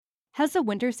Has the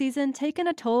winter season taken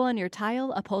a toll on your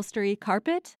tile, upholstery,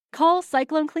 carpet? Call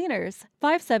Cyclone Cleaners,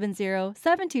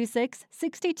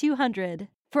 570-726-6200.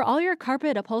 For all your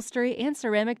carpet, upholstery, and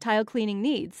ceramic tile cleaning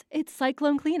needs, it's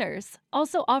Cyclone Cleaners,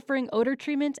 also offering odor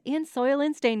treatment and soil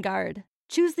and stain guard.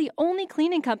 Choose the only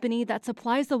cleaning company that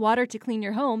supplies the water to clean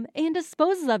your home and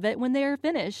disposes of it when they are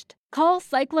finished. Call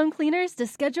Cyclone Cleaners to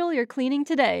schedule your cleaning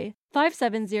today.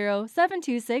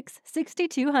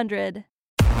 570-726-6200.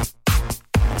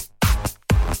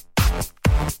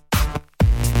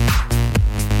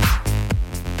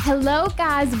 Hello,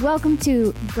 guys. Welcome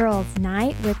to Girls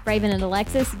Night with Raven and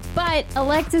Alexis. But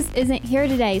Alexis isn't here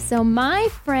today, so my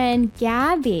friend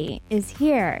Gabby is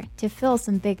here to fill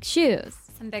some big shoes.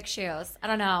 Some big shoes. I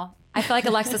don't know. I feel like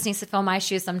Alexis needs to fill my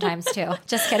shoes sometimes too.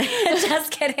 Just kidding.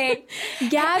 Just kidding.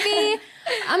 Gabby,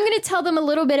 I'm going to tell them a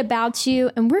little bit about you,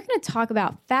 and we're going to talk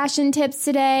about fashion tips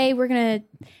today. We're going to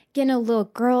get in a little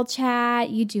girl chat.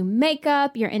 You do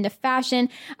makeup. You're into fashion.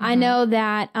 Mm-hmm. I know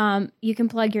that you can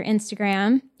plug your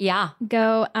Instagram. Yeah.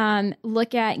 Go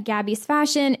look at Gabby's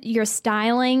fashion. You're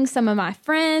styling some of my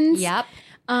friends. Yep.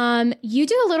 You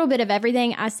do a little bit of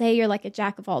everything. I say you're like a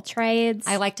jack of all trades.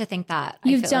 I like to think that.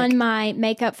 You've done my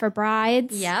makeup for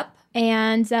brides. Yep.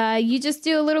 And you just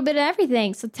do a little bit of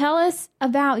everything. So tell us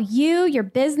about you, your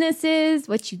businesses,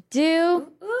 what you do.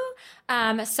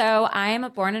 So I am a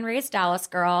born and raised Dallas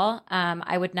girl.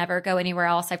 I would never go anywhere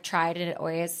else. I've tried and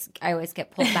I always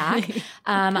get pulled back.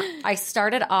 I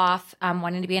started off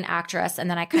wanting to be an actress, and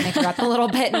then I kind of grew up a little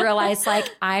bit and realized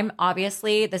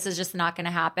this is just not going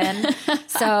to happen.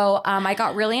 So I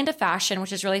got really into fashion,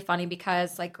 which is really funny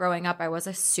because like growing up, I was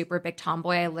a super big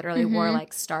tomboy. I literally wore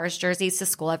like Stars jerseys to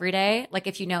school every day. Like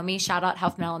if you know me, shout out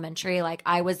Huffman Elementary. Like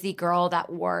I was the girl that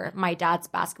wore my dad's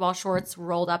basketball shorts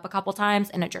rolled up a couple times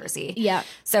in a jersey. Yeah.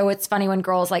 So it's funny when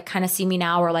girls like kind of see me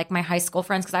now or like my high school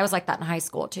friends, because I was like that in high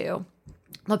school too.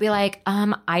 They'll be like,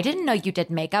 I didn't know you did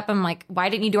makeup. I'm like, why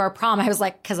didn't you do our prom? I was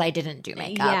like, because I didn't do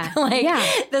makeup. Yeah.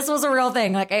 This was a real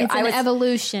thing. Like it's an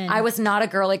evolution. I was not a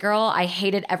girly girl. I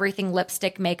hated everything,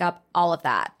 lipstick, makeup, all of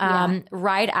that.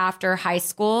 Right after high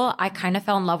school, I kind of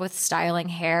fell in love with styling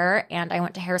hair, and I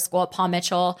went to hair school at Paul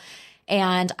Mitchell,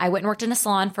 and I went and worked in a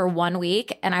salon for 1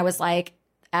 week, and I was like,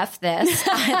 F this.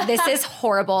 This is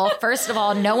horrible. First of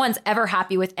all, no one's ever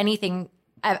happy with anything.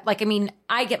 I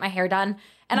get my hair done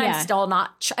and I'm still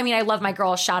not. I love my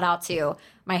girl. Shout out to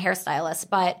my hairstylist,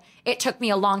 but it took me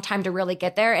a long time to really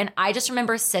get there. And I just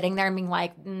remember sitting there and being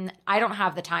like, I don't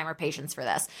have the time or patience for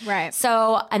this. Right.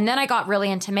 So, and then I got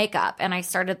really into makeup, and I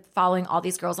started following all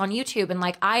these girls on YouTube. And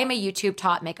like, I am a YouTube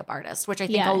taught makeup artist, which I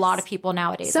think a lot of people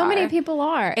nowadays are. So many people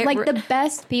are. The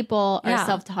best people are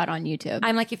self-taught on YouTube.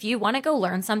 I'm like, if you want to go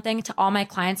learn something, to all my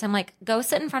clients, I'm like, go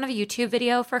sit in front of a YouTube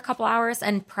video for a couple hours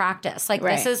and practice. Like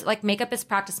this is like makeup is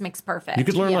practice makes perfect. You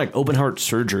could learn like open heart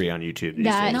surgery on YouTube these days.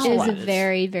 That is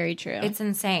very, very true. It's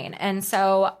insane. And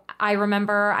so I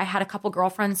remember I had a couple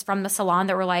girlfriends from the salon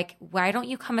that were like, why don't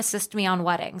you come assist me on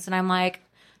weddings? And I'm like,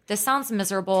 this sounds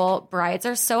miserable. Brides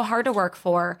are so hard to work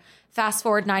for. Fast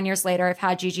forward 9 years later, I've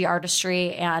had GG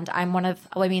Artistry, and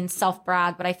I'm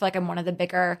self-brag, but I feel like I'm one of the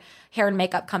bigger hair and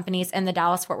makeup companies in the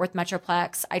Dallas-Fort Worth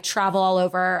Metroplex. I travel all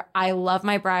over. I love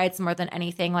my brides more than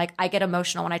anything. Like, I get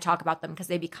emotional when I talk about them because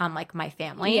they become like my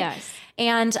family. Yes.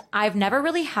 And I've never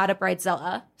really had a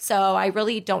bridezilla, so I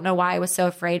really don't know why I was so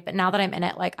afraid. But now that I'm in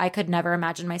it, like, I could never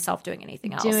imagine myself doing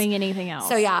anything else.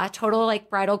 So yeah, total like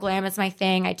bridal glam is my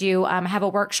thing. I do have a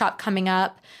workshop coming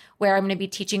up where I'm going to be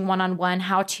teaching one-on-one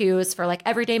how-tos for like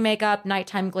everyday makeup,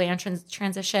 nighttime glam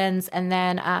transitions. And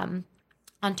then on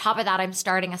top of that, I'm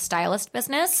starting a stylist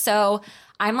business. So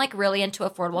I'm like really into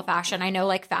affordable fashion. I know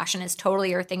like fashion is totally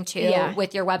your thing too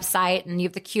with your website, and you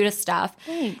have the cutest stuff.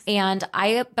 Thanks. And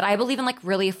I believe in like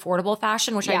really affordable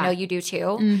fashion, which I know you do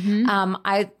too.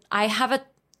 Mm-hmm. I have a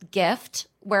gift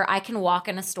where I can walk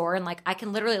in a store and like I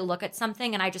can literally look at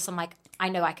something and I'm like, I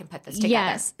know I can put this together.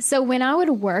 Yes. So when I would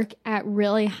work at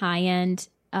really high-end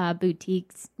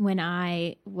boutiques when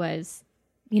I was,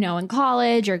 in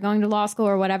college or going to law school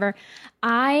or whatever,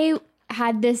 I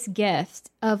had this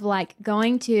gift of like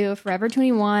going to Forever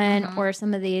 21 or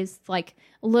some of these like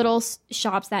little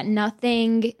shops that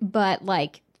nothing but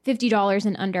like $50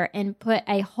 and under, and put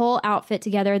a whole outfit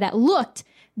together that looked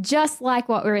just like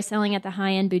what we were selling at the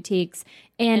high-end boutiques.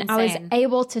 And I was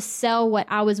able to sell what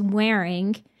I was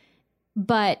wearing,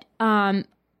 but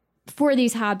for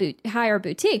these higher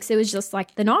boutiques, it was just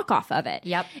like the knockoff of it.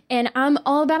 Yep. And I'm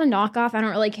all about a knockoff. I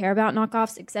don't really care about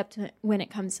knockoffs except when it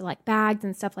comes to like bags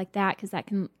and stuff like that, because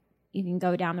you can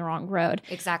go down the wrong road.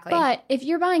 Exactly. But if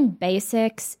you're buying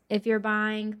basics, if you're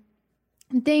buying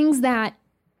things that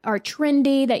are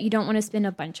trendy that you don't want to spend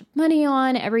a bunch of money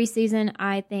on every season,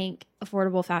 I think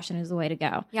affordable fashion is the way to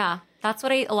go. Yeah. That's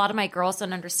what a lot of my girls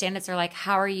don't understand is they're like,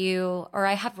 how are you? Or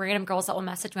I have random girls that will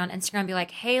message me on Instagram and be like,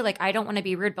 hey, like, I don't want to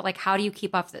be rude, but like, how do you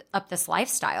keep up this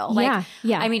lifestyle? Like,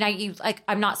 yeah. I mean,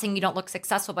 I'm not saying you don't look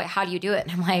successful, but how do you do it?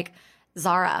 And I'm like,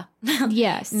 Zara.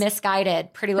 Yes.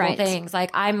 Misguided, Pretty Little Right. Things.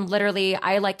 Like I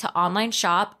like to online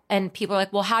shop and people are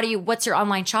like, well, what's your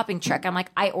online shopping trick? I'm like,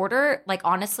 I order, like,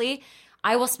 honestly,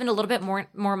 I will spend a little bit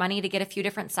more money to get a few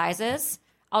different sizes.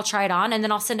 I'll try it on and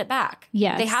then I'll send it back.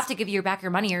 Yes. They have to give you back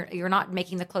your money or you're not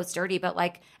making the clothes dirty. But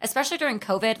like, especially during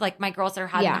COVID, like my girls that are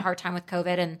having a hard time with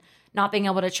COVID and not being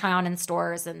able to try on in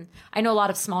stores. And I know a lot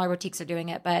of smaller boutiques are doing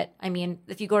it, but I mean,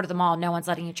 if you go to the mall, no one's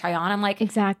letting you try on. I'm like,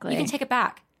 Exactly. You can take it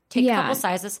back. Take a couple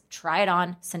sizes, try it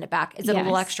on, send it back. Is it a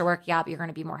little extra work? Yeah, but you're going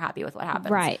to be more happy with what happens.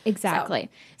 Right,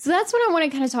 exactly. So that's what I want to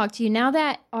kind of talk to you. Now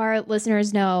that our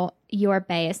listeners know your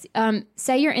base,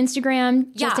 say your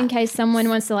Instagram, just in case someone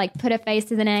wants to like put a face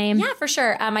to the name. Yeah, for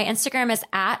sure. My Instagram is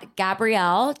at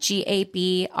Gabrielle, Gabrielle,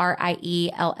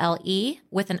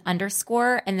 with an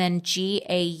underscore, and then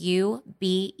Gaubert.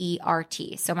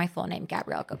 So my full name,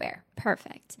 Gabrielle Gaubert.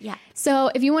 Perfect. Yeah. So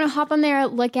if you want to hop on there,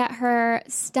 look at her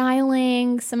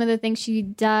styling, some of the things she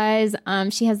does.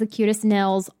 She has the cutest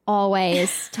nails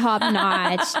always, top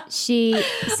notch.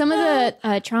 Some of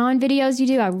the try-on videos you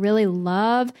do, I really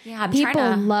love. Yeah,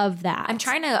 people love that. I'm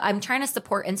trying to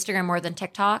support Instagram more than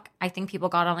TikTok. I think people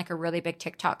got on like a really big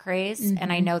TikTok craze,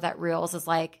 and I know that Reels is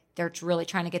like they're really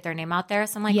trying to get their name out there.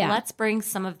 So I'm like, let's bring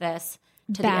some of this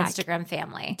to back. The Instagram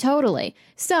family. Totally.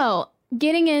 So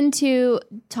getting into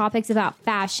topics about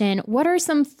fashion, what are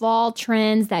some fall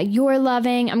trends that you're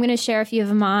loving? I'm going to share a few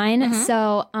of mine.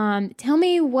 So tell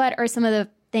me, what are some of the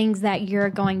things that you're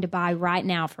going to buy right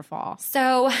now for fall?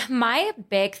 So my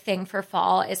big thing for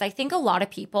fall is I think a lot of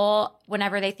people,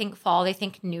 whenever they think fall, they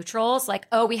think neutrals. Like,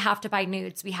 oh, we have to buy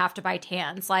nudes. We have to buy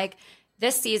tans. Like,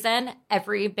 this season,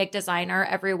 every big designer,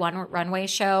 every one runway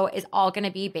show is all going to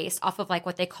be based off of like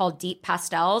what they call deep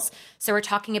pastels. So we're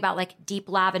talking about like deep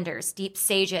lavenders, deep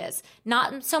sages,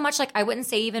 not so much like, I wouldn't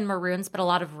say even maroons, but a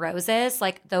lot of roses.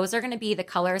 Like those are going to be the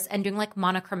colors, and doing like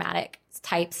monochromatic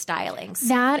type stylings.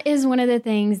 That is one of the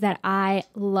things that I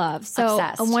love. So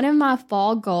Obsessed. One of my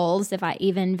fall goals, if I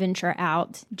even venture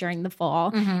out during the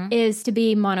fall, is to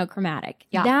be monochromatic.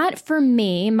 Yeah. That for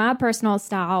me, my personal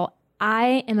style,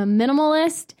 I am a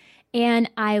minimalist and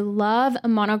I love a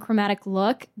monochromatic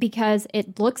look because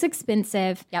it looks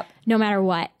expensive no matter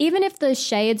what. Even if the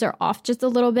shades are off just a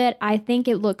little bit, I think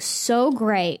it looks so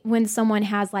great when someone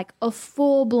has like a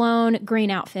full-blown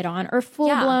green outfit on or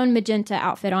full-blown magenta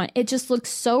outfit on. It just looks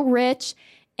so rich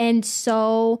and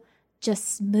so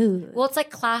just smooth. Well, it's like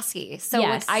classy. So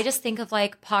when I just think of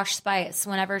like Posh Spice,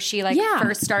 whenever she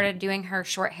first started doing her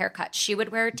short haircut, she would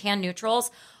wear tan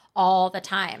neutrals all the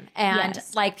time. And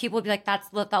like people would be like, that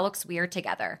looks weird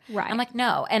together. Right. I'm like,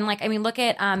 no. And like, I mean, look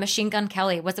at Machine Gun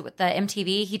Kelly. Was it with the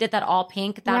MTV? He did that all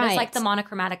pink. That is like the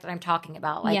monochromatic that I'm talking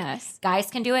about. Like guys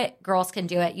can do it. Girls can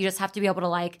do it. You just have to be able to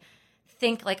like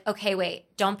think like, okay, wait,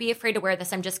 don't be afraid to wear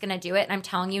this. I'm just going to do it. And I'm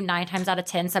telling you 9 times out of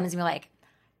 10, someone's going to be like,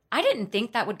 I didn't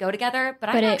think that would go together, but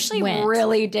I'm actually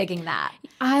really digging that.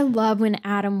 I love when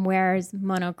Adam wears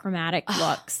monochromatic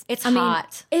looks. It's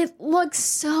hot. It looks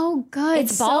so good.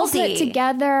 It's ballsy. So put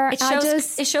together.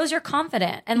 It shows you're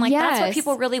confident. And like that's what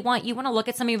people really want. You want to look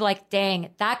at somebody and be like, dang,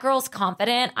 that girl's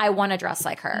confident. I want to dress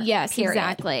like her. Yes, Period.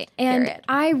 exactly. And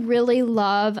I really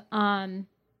love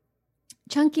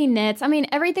chunky knits. I mean,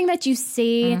 everything that you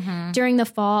see during the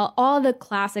fall, all the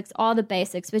classics, all the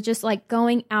basics, but just like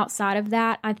going outside of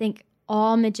that, I think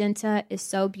all magenta is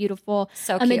so beautiful.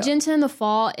 So cute. A magenta in the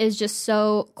fall is just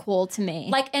so cool to me.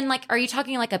 Are you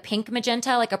talking like a pink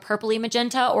magenta, like a purpley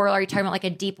magenta, or are you talking about like a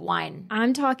deep wine?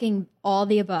 I'm talking all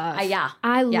the above.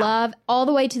 I love all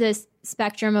the way to this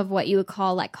spectrum of what you would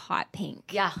call like hot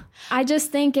pink. Yeah. I just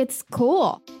think it's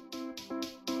cool.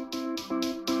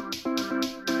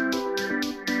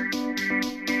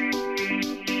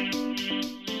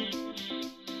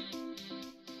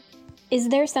 Is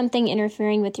there something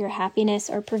interfering with your happiness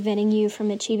or preventing you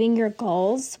from achieving your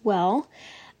goals? Well,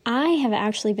 I have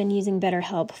actually been using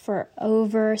BetterHelp for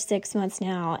over 6 months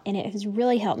now, and it has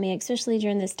really helped me, especially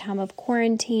during this time of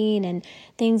quarantine and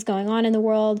things going on in the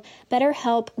world.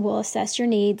 BetterHelp will assess your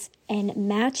needs and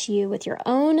match you with your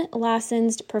own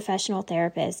licensed professional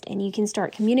therapist, and you can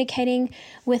start communicating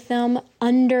with them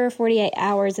under 48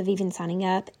 hours of even signing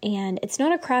up. And it's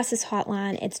not a crisis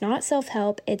hotline, it's not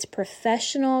self-help, it's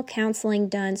professional counseling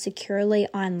done securely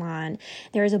online.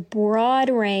 There is a broad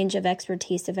range of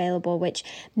expertise available, which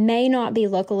may not be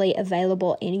locally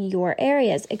available in your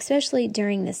areas, especially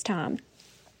during this time.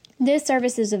 This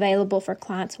service is available for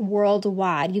clients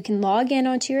worldwide. You can log in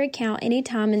onto your account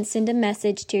anytime and send a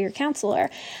message to your counselor.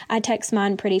 I text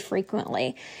mine pretty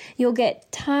frequently. You'll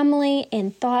get timely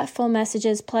and thoughtful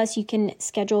messages, plus you can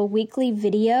schedule weekly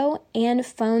video and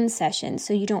phone sessions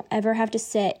so you don't ever have to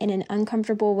sit in an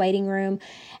uncomfortable waiting room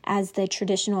as the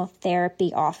traditional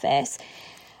therapy office.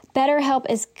 BetterHelp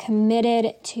is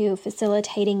committed to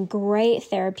facilitating great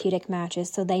therapeutic matches,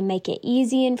 so they make it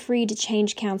easy and free to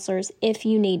change counselors if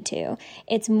you need to.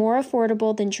 It's more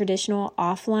affordable than traditional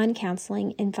offline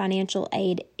counseling, and financial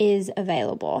aid is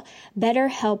available.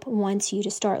 BetterHelp wants you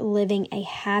to start living a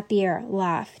happier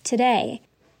life today.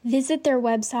 Visit their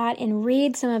website and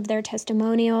read some of their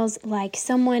testimonials. Like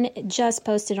someone just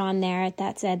posted on there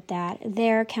that said that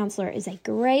their counselor is a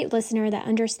great listener that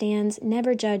understands,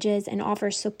 never judges, and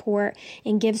offers support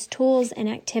and gives tools and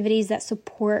activities that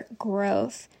support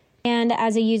growth. And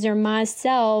as a user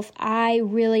myself, I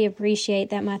really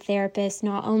appreciate that my therapist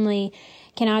not only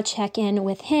can I check in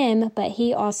with him, but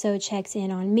he also checks in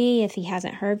on me if he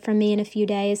hasn't heard from me in a few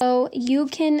days. So you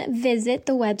can visit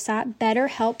the website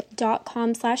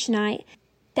betterhelp.com/night.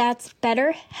 That's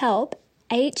BetterHelp,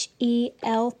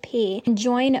 HELP, and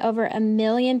join over 1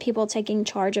 million people taking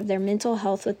charge of their mental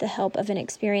health with the help of an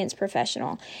experienced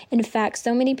professional. In fact,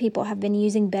 so many people have been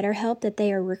using BetterHelp that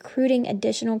they are recruiting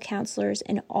additional counselors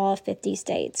in all 50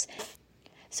 states.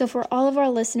 So for all of our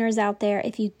listeners out there,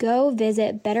 if you go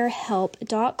visit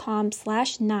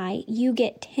betterhelp.com/night, you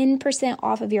get 10%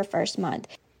 off of your first month.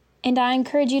 And I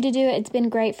encourage you to do it. It's been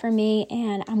great for me,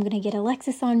 and I'm going to get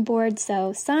Alexis on board.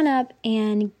 So sign up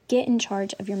and get in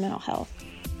charge of your mental health.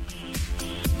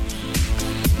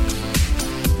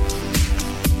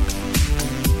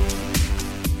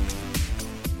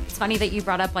 Funny that you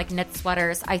brought up like knit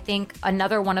sweaters. I think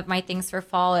another one of my things for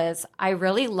fall is I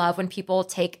really love when people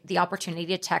take the opportunity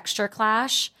to texture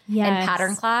clash and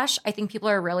pattern clash. I think people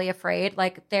are really afraid.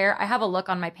 Like I have a look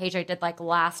on my page I did like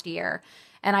last year,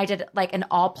 and I did like an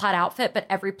all plaid outfit, but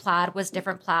every plaid was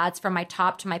different plaids from my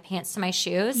top to my pants to my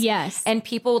shoes. Yes. And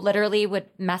people literally would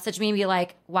message me and be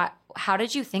like, "What? How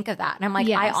did you think of that?" And I'm like,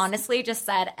 I honestly just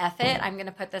said, F it. I'm going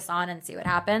to put this on and see what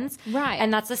happens. Right.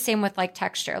 And that's the same with like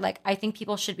texture. Like, I think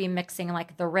people should be mixing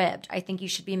like the ribbed. I think you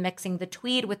should be mixing the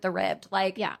tweed with the ribbed.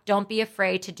 Like, don't be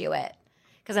afraid to do it.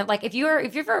 Because I'm like, if you're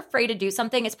afraid to do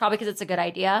something, it's probably because it's a good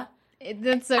idea.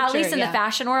 That's so At true, least in the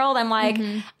fashion world, I'm like,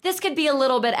 this could be a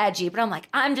little bit edgy, but I'm like,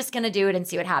 I'm just going to do it and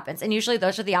see what happens. And usually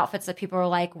those are the outfits that people are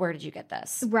like, where did you get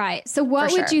this? Right. So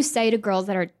what would you say to girls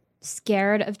that are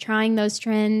scared of trying those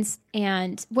trends,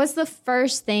 and what's the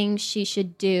first thing she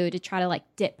should do to try to like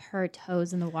dip her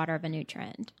toes in the water of a new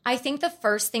trend? I think the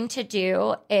first thing to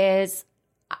do is,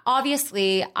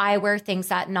 obviously I wear things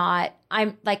that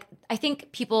I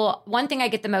think people, one thing I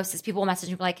get the most is people message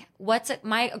me like,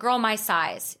 a girl my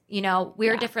size,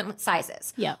 we're different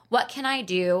sizes. Yeah. What can I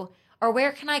do, or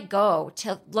where can I go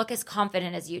to look as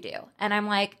confident as you do? And I'm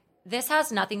like, this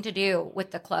has nothing to do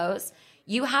with the clothes.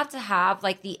 You have to have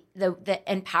like the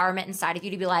empowerment inside of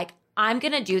you to be like, I'm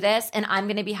going to do this and I'm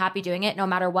going to be happy doing it no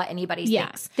matter what anybody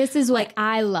thinks. This is what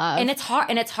I love. And it's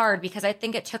hard because I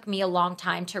think it took me a long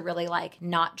time to really like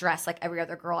not dress like every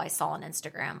other girl I saw on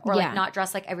Instagram, or like not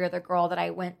dress like every other girl that I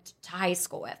went to high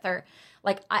school with, or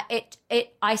like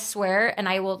I swear, and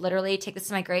I will literally take this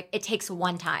to my grave, it takes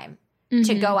one time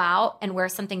to go out and wear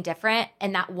something different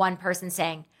and that one person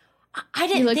saying, I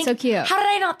didn't think, so cute. How did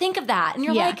I not think of that? And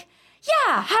you're like,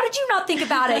 yeah, how did you not think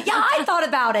about it? Yeah, I thought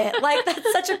about it. Like,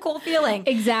 that's such a cool feeling.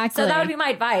 Exactly. So that would be my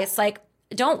advice. Like,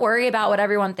 don't worry about what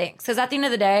everyone thinks. Because at the end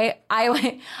of the day,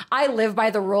 I live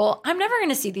by the rule, I'm never going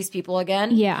to see these people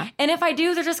again. Yeah. And if I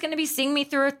do, they're just going to be seeing me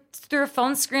through a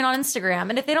phone screen on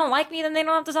Instagram. And if they don't like me, then they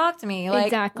don't have to talk to me.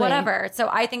 Like, whatever. So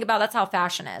I think about that's how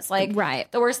fashion is. Like,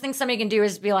 the worst thing somebody can do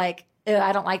is be like,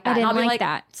 I don't like that. I didn't and I'll be like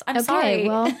that. I'm sorry.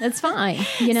 Well, that's fine.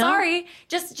 Sorry.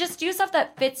 Just do stuff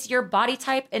that fits your body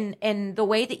type and the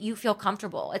way that you feel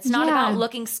comfortable. It's not about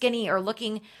looking skinny or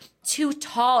looking too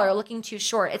tall or looking too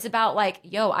short. It's about like,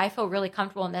 I feel really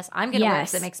comfortable in this. I'm going to wear it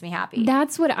because it makes me happy.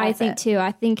 That's what I think too.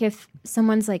 I think if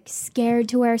someone's like scared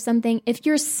to wear something, if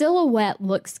your silhouette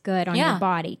looks good on your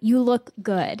body, you look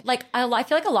good. Like, I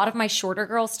feel like a lot of my shorter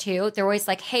girls too, they're always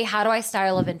like, hey, how do I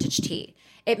style a vintage tee?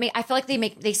 I feel like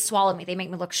they swallow me. They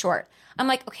make me look short. I'm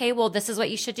like, okay, well, this is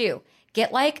what you should do.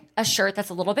 get like a shirt that's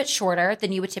a little bit shorter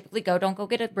than you would typically go. Don't go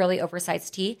get a really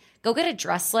oversized tee. Go get a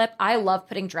dress slip. I love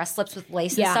putting dress slips with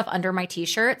lace and stuff under my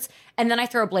t-shirts. And then I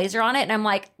throw a blazer on it and I'm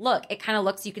like, look, it kind of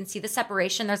looks, you can see the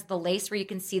separation. There's the lace where you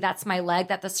can see that's my leg,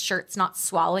 that the shirt's not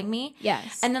swallowing me.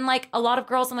 Yes. And then like a lot of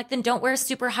girls, I'm like, then don't wear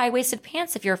super high-waisted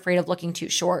pants if you're afraid of looking too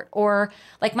short. Or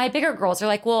like my bigger girls are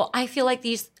like, well, I feel like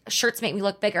these shirts make me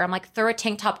look bigger. I'm like, throw a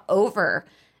tank top over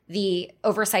the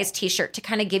oversized t-shirt to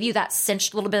kind of give you that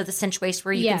cinched, little bit of the cinch waist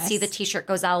where you can see the t-shirt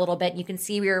goes out a little bit and you can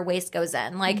see where your waist goes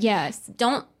in. Like,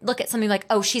 don't look at something like,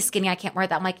 oh, she's skinny, I can't wear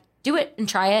that. I'm like, do it and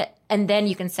try it. And then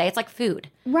you can say it's like food.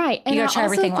 Right. And you gotta try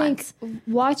everything once.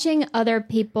 Watching other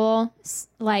people,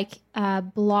 like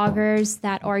bloggers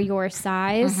that are your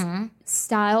size,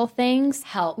 style things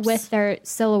helps with their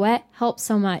silhouette helps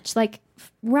so much. Like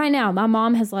right now, my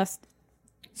mom has lost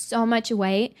so much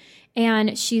weight.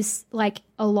 And she's like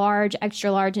a large,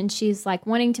 extra large, and she's like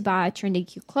wanting to buy trendy,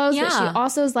 cute clothes. But she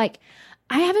also is like,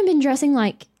 I haven't been dressing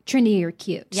like trendy or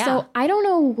cute. Yeah. So I don't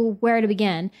know where to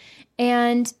begin.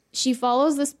 And she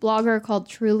follows this blogger called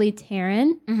Truly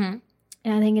Taryn. And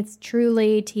I think it's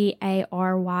Truly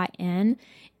Taryn.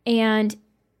 And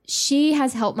she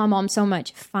has helped my mom so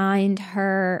much find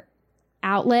her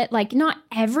outlet. Like not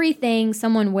everything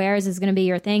someone wears is going to be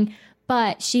your thing,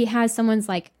 but she has someone's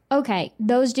like, okay,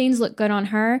 those jeans look good on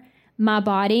her. My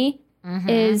body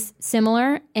is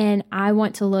similar, and I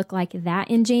want to look like that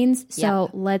in jeans. So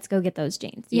let's go get those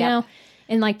jeans, you know?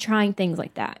 And like trying things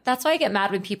like that. That's why I get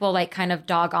mad when people like kind of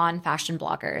dog on fashion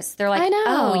bloggers. They're like, I know.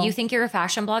 oh, you think you're a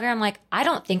fashion blogger? I'm like, I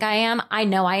don't think I am. I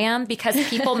know I am because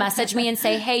people message me and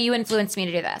say, hey, you influenced me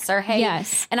to do this. Or hey,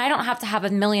 and I don't have to have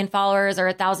 1 million followers or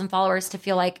 1,000 followers to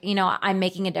feel like, you know, I'm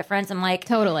making a difference. I'm like,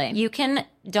 totally. You can,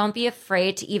 don't be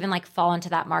afraid to even like fall into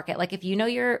that market. Like if you know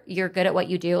you're good at what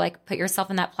you do, like put yourself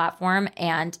in that platform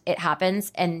and it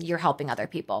happens and you're helping other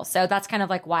people. So that's kind of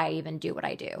like why I even do what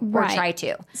I do or try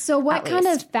to. So what kind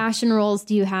of fashion rules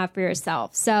do you have for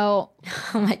yourself? So,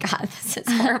 oh my God, this is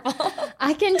horrible.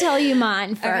 I can tell you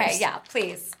mine first. Okay, yeah,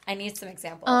 please. I need some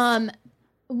examples.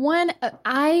 One,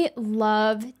 I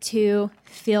love to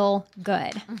feel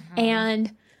good.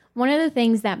 And one of the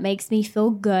things that makes me feel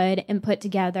good and put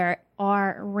together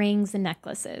are rings and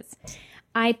necklaces.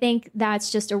 I think that's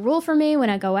just a rule for me when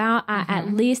I go out. I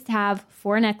at least have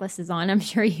 4 necklaces on. I'm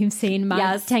sure you've seen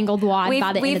my tangled wad by the end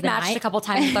of the night. We've matched a couple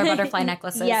times with our butterfly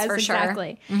necklaces, for sure.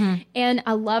 Exactly. And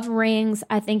I love rings.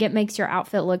 I think it makes your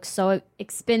outfit look so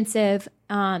expensive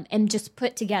and just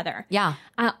put together. Yeah.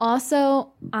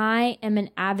 I am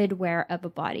an avid wearer of a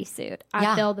bodysuit.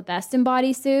 I feel the best in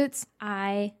bodysuits.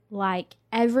 I like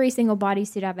every single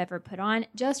bodysuit I've ever put on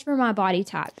just for my body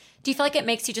type. Do you feel like it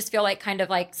makes you just feel like kind of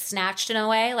like snatched in a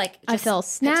way? Like just I feel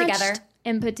snatched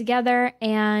and put together,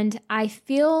 and I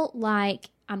feel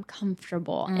like I'm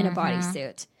comfortable in a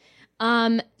bodysuit.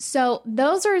 So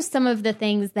those are some of the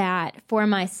things that for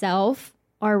myself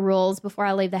are rules before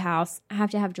I leave the house. I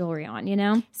have to have jewelry on, you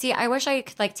know? See, I wish I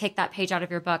could like take that page out of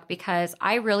your book because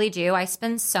I really do. I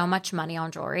spend so much money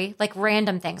on jewelry, like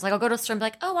random things. Like I'll go to a store and be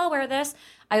like, oh, I'll wear this.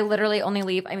 I literally only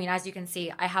leave. I mean, as you can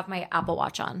see, I have my Apple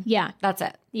Watch on. Yeah. That's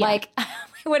it. Yeah. Like,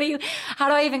 how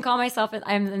do I even call myself?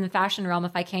 I'm in the fashion realm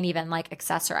if I can't even like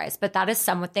accessorize. But that is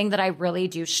something that I really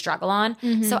do struggle on.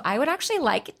 So I would actually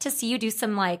like to see you do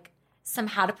some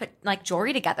how to put like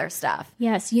jewelry together stuff.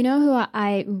 Yes. You know who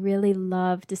I really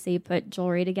love to see put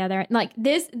jewelry together? Like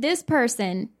this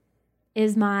person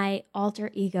is my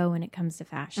alter ego when it comes to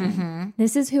fashion.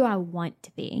 This is who I want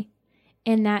to be.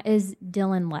 And that is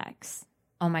Dylan Lex.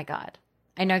 Oh my God.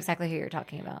 I know exactly who you're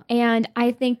talking about. And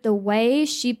I think the way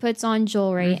she puts on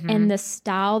jewelry and the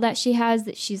style that she has,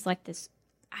 that she's like this,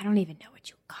 I don't even know what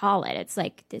you call it. It's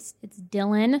like this, it's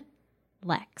Dylan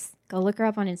Lex. Go look her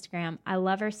up on Instagram. I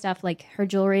love her stuff. Like her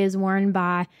jewelry is worn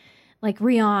by like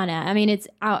Rihanna. I mean,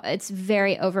 it's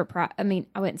very overpriced. I mean,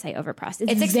 I wouldn't say overpriced.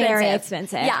 It's very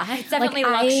expensive. Yeah, it's definitely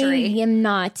like, luxury. I am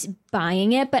not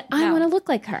buying it, but I want to look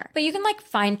like her. But you can like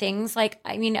find things like,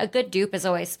 I mean, a good dupe is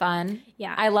always fun.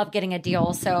 Yeah. I love getting a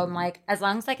deal. So I'm like, as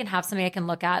long as I can have something I can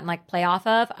look at and like play off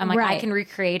of, I'm like, I can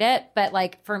recreate it. But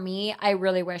like for me, I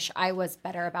really wish I was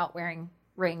better about wearing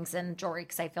rings and jewelry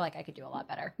because I feel like I could do a lot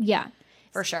better. Yeah.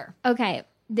 For sure. Okay.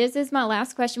 This is my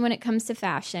last question when it comes to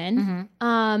fashion.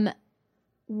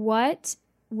 What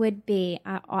would be,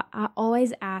 I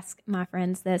always ask my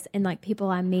friends this and like people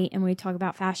I meet and we talk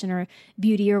about fashion or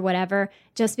beauty or whatever,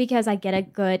 just because I get a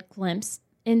good glimpse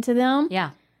into them. Yeah.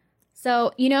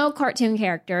 So, you know, cartoon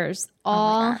characters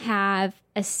all have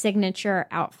a signature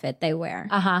outfit they wear.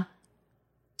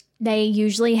 they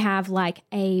usually have like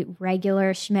a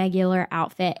regular schmegular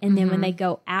outfit. And then when they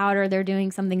go out or they're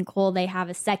doing something cool, they have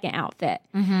a second outfit.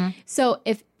 So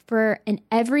if for an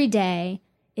everyday,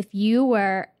 if you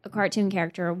were a cartoon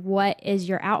character, what is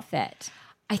your outfit?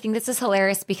 I think this is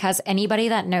hilarious because anybody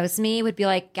that knows me would be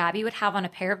like, Gabby would have on a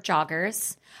pair of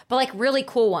joggers, but like really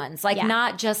cool ones. Like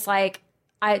not just like,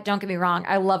 don't get me wrong,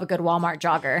 I love a good Walmart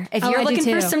jogger. If you're looking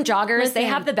for some joggers, they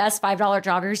have the best $5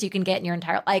 joggers you can get in your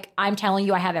entire, like I'm telling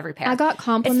you, I have every pair. I got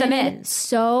complimented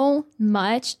so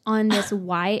much on this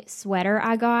white sweater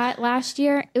I got last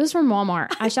year. It was from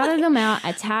Walmart. I shouted them out.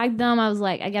 I tagged them. I was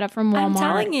like, I get it from Walmart. I'm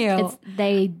telling you.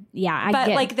 I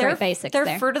get like great basics they're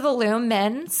there. Fruit of the Loom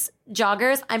men's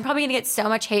joggers. I'm probably going to get so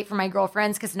much hate from my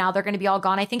girlfriends because now they're going to be all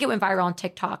gone. I think it went viral on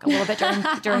TikTok a little bit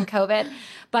during COVID.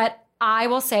 But I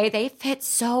will say they fit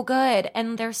so good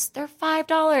and they're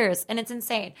 $5 and it's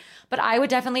insane. But I would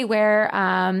definitely wear,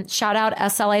 shout out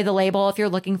SLA The Label if you're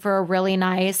looking for a really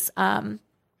nice,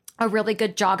 a really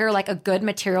good jogger, like a good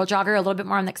material jogger, a little bit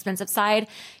more on the expensive side.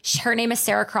 Her name is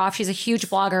Sarah Croft. She's a huge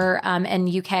blogger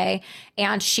in UK,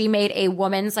 and she made a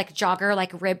woman's like jogger,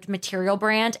 like ribbed material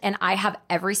brand. And I have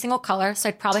every single color. So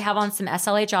I'd probably have on some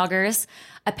SLA joggers,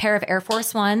 a pair of Air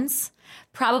Force Ones,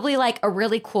 probably like a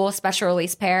really cool special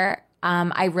release pair.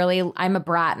 I'm a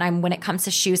brat, and when it comes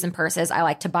to shoes and purses, I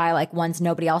like to buy like ones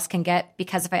nobody else can get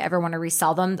because if I ever want to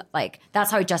resell them, like that's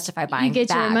how I justify buying. You get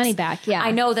bags. your money back, yeah. I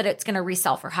know that it's going to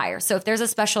resell for higher. So if there's a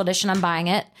special edition, I'm buying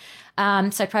it. So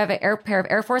I probably have a pair of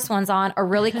Air Force Ones on, a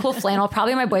really cool flannel,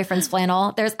 probably my boyfriend's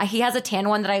flannel. He has a tan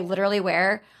one that I literally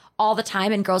wear all the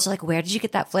time, and girls are like, where did you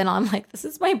get that flannel? I'm like, this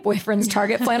is my boyfriend's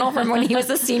Target flannel from when he was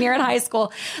a senior in high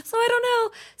school. So I don't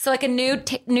know. So like a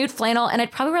nude flannel, and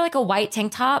I'd probably wear like a white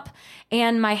tank top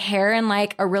and my hair in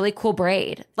like a really cool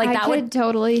braid. Like I could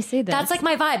totally see this. That's like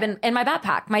my vibe in my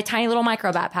backpack, my tiny little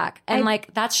micro backpack. And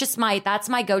like, that's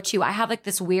my go-to. I have like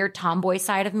this weird tomboy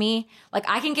side of me. Like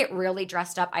I can get really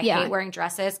dressed up. I hate wearing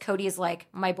dresses. Cody is like,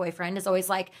 my boyfriend is always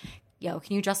like, yo,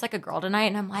 can you dress like a girl tonight?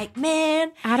 And I'm like,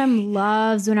 man. Adam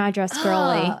loves when I dress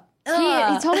girly.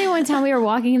 He told me one time we were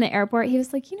walking in the airport, he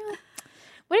was like,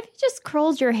 what if you just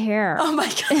curled your hair? Oh my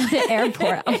God. At the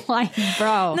airport. I'm like,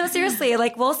 bro. No, seriously.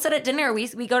 Like we'll sit at dinner. We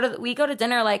go to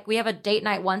dinner. Like we have a date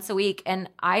night once a week, and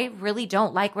I really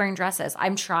don't like wearing dresses.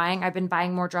 I'm trying. I've been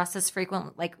buying more dresses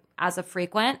frequent,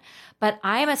 but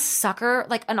I'm a sucker.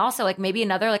 Like, and also like maybe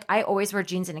another, like I always wear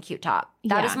jeans and a cute top.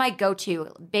 That is my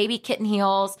go-to. Baby kitten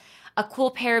heels, a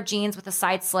cool pair of jeans with a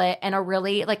side slit, and a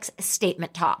really like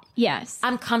statement top. Yes.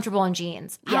 I'm comfortable in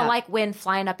jeans. I don't like wind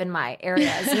flying up in my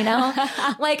areas,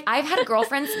 Like I've had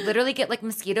girlfriends literally get like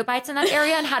mosquito bites in that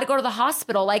area and had to go to the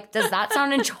hospital. Like, does that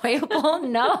sound enjoyable?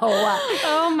 No.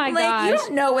 Oh my gosh. Like you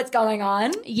don't know what's going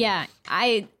on. Yeah,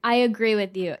 I agree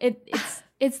with you.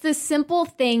 It's the simple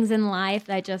things in life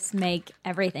that just make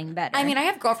everything better. I mean, I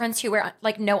have girlfriends who wear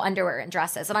like no underwear and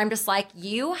dresses, and I'm just like,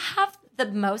 you have the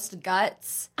most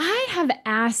guts. I have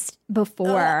asked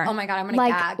before. Oh my God, I'm gonna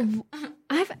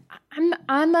gag.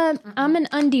 I'm an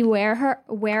undie wearer.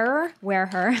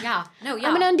 Yeah. No, yeah.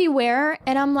 I'm an undie wearer,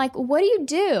 and I'm like, what do you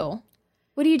do?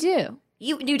 What do you do?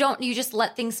 You just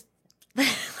let things.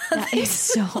 That is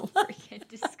so freaking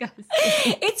disgusting.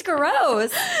 It's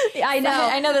gross. I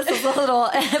know this is a little,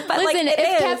 but listen, like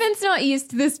if Kevin's not used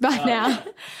to this by now,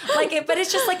 but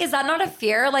it's just like, is that not a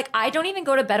fear? Like, I don't even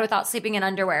go to bed without sleeping in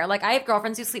underwear. Like, I have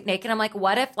girlfriends who sleep naked. I'm like,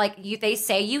 what if like they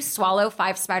say you swallow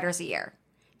 5 spiders a year?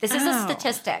 This is a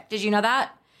statistic. Did you know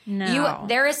that? No.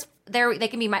 They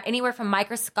can be anywhere from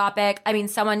microscopic. I mean,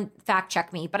 someone fact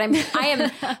check me, but I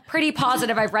am pretty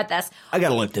positive I've read this. I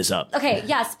gotta look this up. Okay,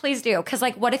 yes, please do. Because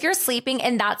like, what if you're sleeping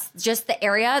and that's just the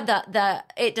area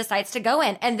it decides to go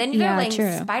in, and then you're laying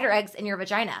spider eggs in your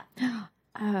vagina?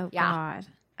 Oh God.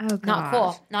 Oh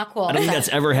God. Not cool. I don't think that's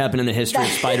ever happened in the history of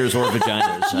spiders or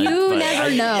vaginas. You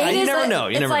never know. You never know.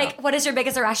 It's like, what is your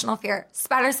biggest irrational fear?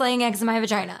 Spiders laying eggs in my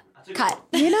vagina. Cut.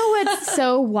 You know what's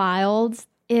so wild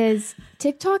is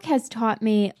TikTok has taught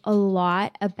me a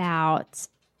lot about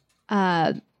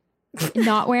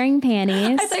not wearing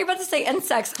panties. I thought you were about to say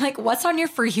insects. I'm like, what's on your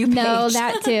For You page? No,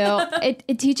 that too.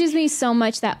 It teaches me so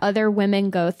much that other women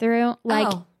go through.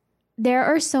 Like, there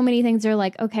are so many things they're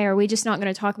like, okay, are we just not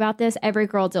going to talk about this? Every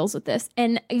girl deals with this.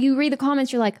 And you read the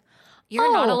comments, you're like,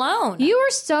 you're not alone. You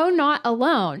are so not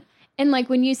alone. And like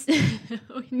when you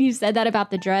said that about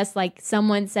the dress, like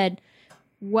someone said,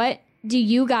 what do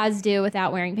you guys do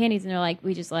without wearing panties? And they're like,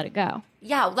 we just let it go.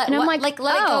 Yeah, let it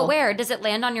go where? Does it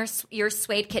land on your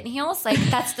suede kitten heels? Like,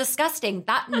 that's disgusting.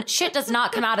 That shit does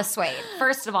not come out of suede,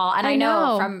 first of all. And I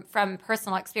know from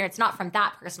personal experience, not from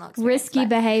that personal experience. Risky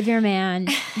behavior, man.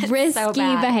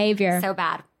 Risky behavior. So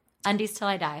bad. Undies till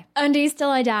I die. Undies till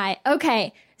I die.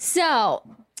 Okay, so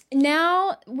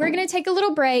now we're going to take a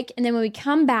little break, and then when we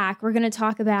come back, we're going to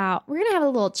have a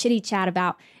little chitty chat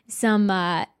about some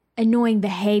annoying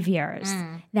behaviors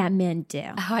that men do.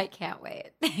 Oh, I can't wait.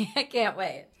 I can't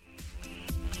wait.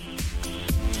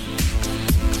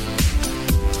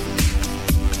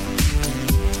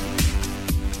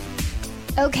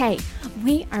 Okay,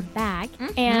 we are back,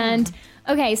 and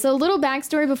okay, so a little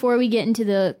backstory before we get into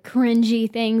the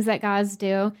cringy things that guys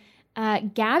do.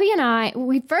 Gabby and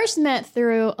we first met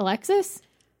through Alexis.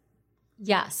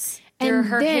 Yes. And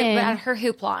At her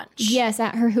hoop launch. Yes,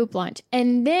 at her hoop launch.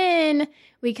 And then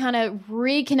we kind of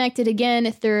reconnected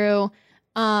again through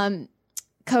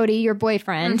Cody, your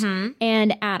boyfriend,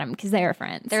 and Adam, because they were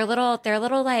friends. They're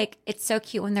little like, it's so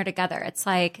cute when they're together. It's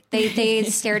like they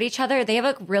stare at each other. They have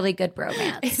a really good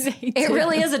bromance. It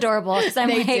really is adorable. Because I'm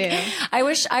do. I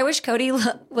wish Cody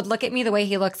would look at me the way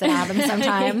he looks at Adam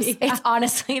sometimes. It's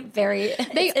honestly very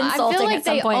it's insulting. I feel like at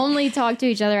some they point. only talked to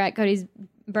each other at Cody's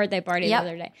birthday party the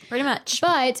other day. Pretty much.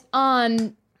 But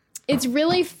it's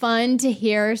really fun to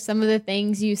hear some of the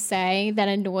things you say that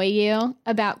annoy you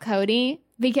about Cody,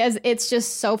 because it's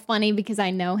just so funny because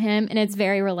I know him and it's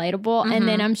very relatable. And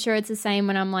then I'm sure it's the same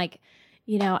when I'm like,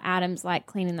 Adam's like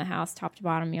cleaning the house top to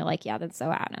bottom. You're like, yeah, that's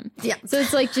so Adam. Yeah. So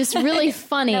it's like just really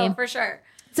funny. No, for sure.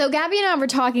 So Gabby and I were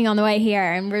talking on the way here,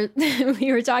 and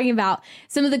we were talking about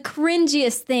some of the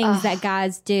cringiest things that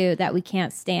guys do that we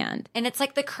can't stand. And it's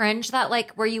like the cringe that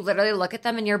like where you literally look at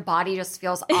them and your body just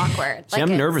feels awkward. See,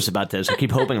 I'm nervous about this. I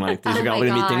keep hoping like these are going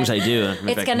to be things I do.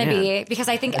 It's going to be, because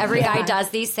I think every guy does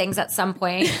these things at some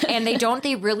point, and they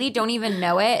really don't even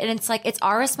know it. And it's like, it's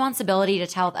our responsibility to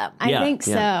tell them. I think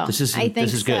so. This is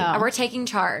good. And we're taking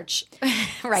charge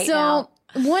right now.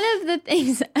 So one of the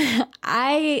things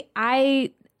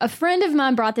a friend of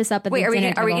mine brought this up at the dinner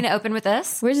table. Are we going to open with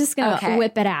this? We're just going to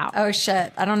whip it out. Oh,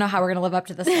 shit. I don't know how we're going to live up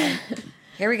to this one.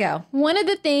 Here we go. One of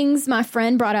the things my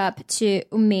friend brought up to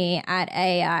me at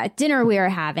a dinner we were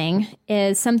having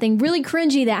is something really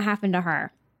cringy that happened to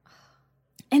her.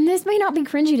 And this may not be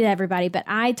cringy to everybody, but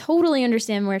I totally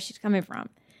understand where she's coming from.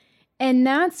 And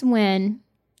that's when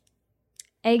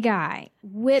a guy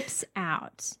whips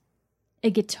out a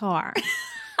guitar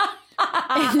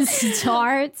and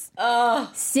starts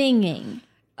singing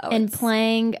and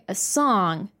playing a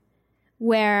song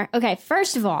where, okay,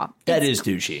 first of all, that is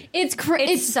douchey. It's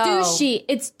douchey.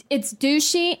 It's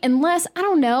douchey unless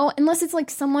it's like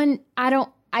someone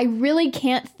I really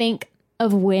can't think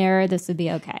of where this would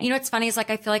be okay. You know what's funny is like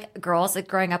I feel like girls like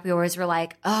growing up we always were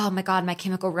like, oh my God, My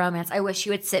Chemical Romance. I wish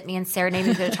you would sit me and serenade me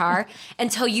with a guitar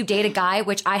until you date a guy,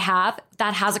 which I have,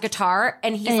 that has a guitar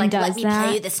and he's like, let me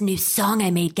play you this new song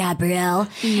I made, Gabrielle.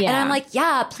 Yeah. And I'm like,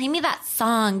 yeah, play me that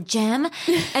song, Jim.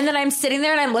 And then I'm sitting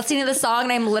there and I'm listening to the song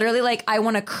and I'm literally like, I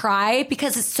want to cry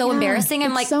because it's so embarrassing.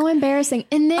 I'm like, so embarrassing.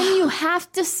 And then you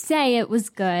have to say it was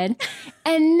good.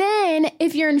 And then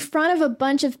if you're in front of a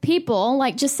bunch of people,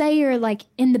 like just say you're like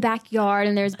in the backyard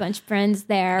and there's a bunch of friends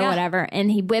there or whatever,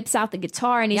 and he whips out the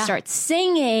guitar and he starts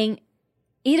singing,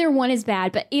 either one is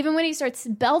bad. But even when he starts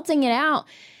belting it out,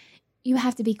 you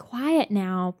have to be quiet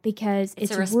now because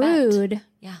it's rude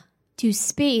to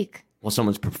speak while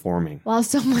someone's performing.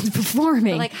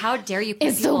 But like, how dare you put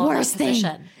it's the worst thing.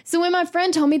 So when my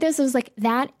friend told me this, I was like,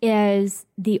 that is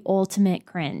the ultimate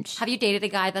cringe. Have you dated a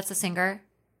guy that's a singer?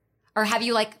 Or have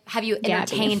you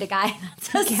entertained a guy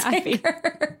that's a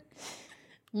singer?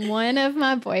 One of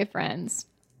my boyfriends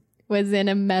was in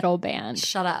a metal band.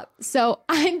 Shut up. So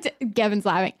Kevin's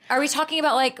laughing. Are we talking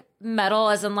about like metal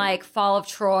as in like Fall of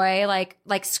Troy, like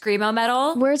screamo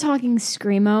metal? We're talking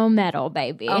screamo metal,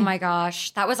 baby. Oh my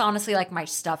gosh. That was honestly like my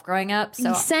stuff growing up.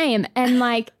 So same. And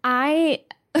like I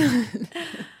can't.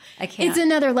 It's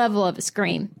another level of a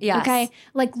scream. Yes. Okay.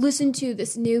 Like listen to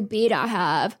this new beat I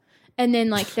have. And then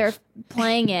like they're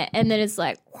playing it and then it's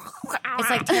like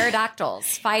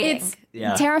pterodactyls fighting.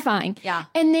 It's terrifying. Yeah.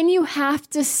 And then you have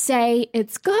to say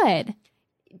it's good.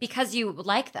 Because you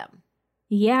like them.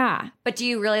 Yeah. But do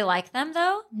you really like them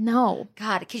though? No.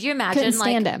 God, could you imagine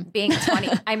like being 20?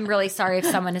 I'm really sorry if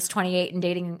someone is 28 and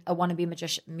dating a wannabe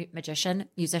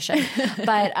musician.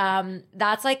 But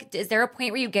that's like, is there a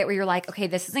point where you're like, okay,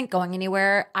 this isn't going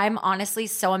anywhere. I'm honestly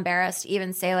so embarrassed to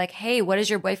even say like, hey, what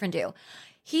does your boyfriend do?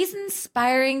 He's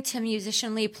inspiring to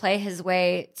musicianly play his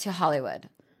way to Hollywood.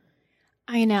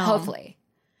 I know. Hopefully.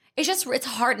 It's a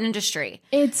hard industry.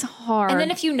 It's hard. And then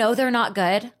if you know they're not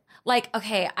good, like, I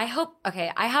have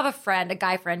a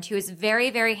guy friend who is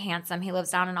very, very handsome. He lives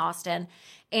down in Austin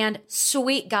and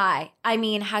sweet guy. I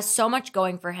mean, has so much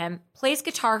going for him, plays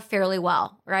guitar fairly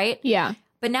well, right? Yeah.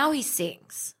 But now he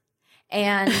sings.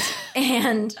 And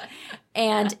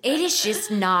And it is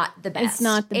just not the best. It's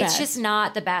not the best. It's just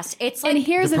not the best. It's like, And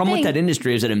here's The problem thing. with that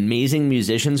industry is that amazing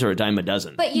musicians are a dime a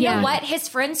dozen. but you know what? His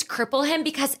friends cripple him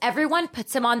because everyone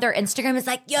puts him on their Instagram. Is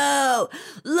like, yo,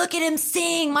 look at him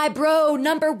sing, my bro,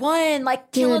 #1,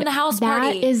 like killing the house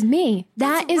party. That is me.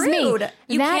 That That's is rude. me.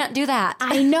 You can't do that.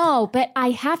 I know, but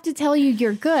I have to tell you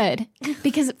you're good.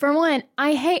 Because for one,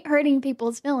 I hate hurting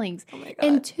people's feelings. Oh my God.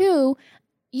 And two,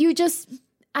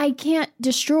 I can't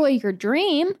destroy your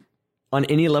dream. On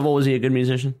any level, was he a good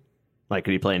musician? Like,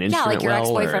 could he play an Yeah, instrument like your well,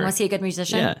 ex-boyfriend, or- was he a good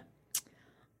musician? Yeah.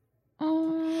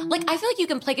 Like, I feel like you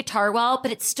can play guitar well,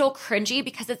 but it's still cringy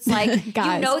because it's like, you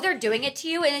Guys. know they're doing it to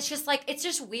you, and it's just like, it's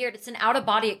just weird. It's an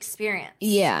out-of-body experience.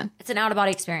 Yeah. It's an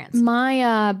out-of-body experience.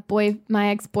 My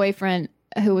ex-boyfriend,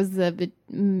 who was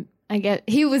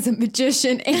he was a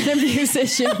magician and a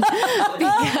musician.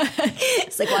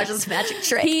 It's like, watch this magic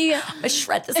trick. I'm gonna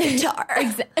shred this guitar.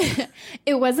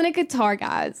 It wasn't a guitar,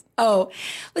 guys. Oh,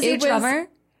 was he a It was- drummer?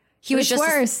 He was just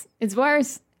worse. It's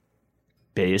worse.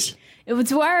 Bass. It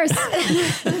was worse.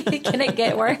 Can it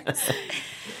get worse?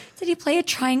 Did he play a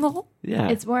triangle? Yeah.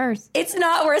 It's worse. It's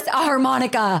not worse. A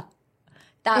harmonica.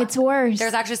 It's worse.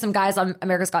 There's actually some guys on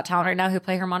America's Got Talent right now who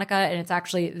play harmonica, and it's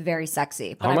actually very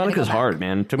sexy. But I'm gonna Harmonica's go back. hard,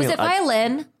 man. Was it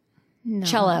violin? No.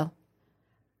 Cello.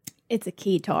 It's a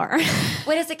keytar.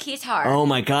 What is a keytar? Oh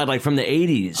my God, like from the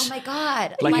 80s. Oh my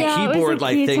God. Like Yeah, a it was keyboard a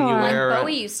like thing you guitar. wear.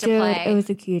 Bowie used to Dude, play. it was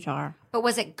a keytar. But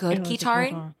was it good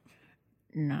guitaring?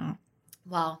 No.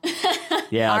 Well,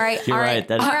 Yeah, all right. you're all right.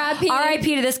 That's,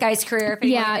 R.I.P. to this guy's career.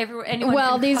 If anyone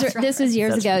Well, can this was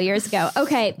years ago.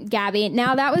 Okay, Gabby.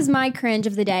 Now that was my cringe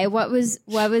of the day. What was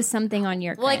something on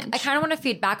your Well, cringe? like, I kind of want to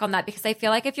feed back on that because I feel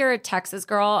like if you're a Texas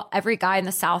girl, every guy in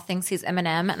the South thinks he's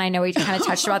Eminem. And I know we kind of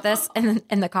touched about this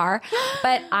in the car.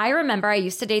 But I remember I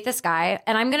used to date this guy,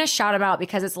 and I'm going to shout him out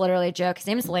because it's literally a joke. His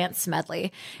name is Lance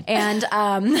Smedley. And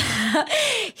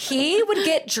he would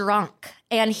get drunk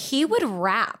and he would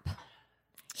rap.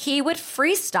 He would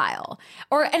freestyle,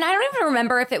 and I don't even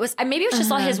remember if it was, maybe it was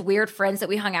just all his weird friends that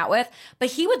we hung out with, but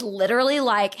he would literally,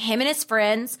 like, him and his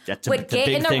friends would get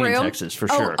in a big thing room. in Texas, for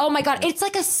sure. Oh my God. It's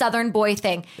like a Southern boy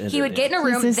thing. He would get in a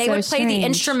room. This is They so would play the strange.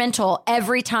 instrumental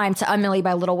every time to Millie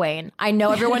by Lil Wayne. I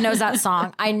know everyone knows that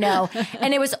song. I know.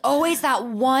 And it was always that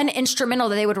one instrumental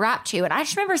that they would rap to. And I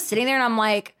just remember sitting there and I'm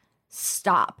like,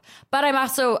 stop. But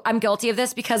I'm guilty of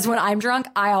this because when I'm drunk,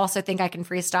 I also think I can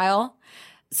freestyle.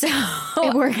 So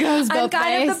it goes both I'm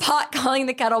kind ways. of the pot calling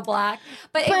the kettle black,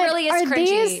 but it really is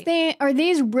cringy. Are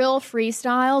these real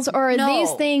freestyles, or are No,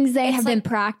 these things they it's have been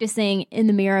practicing in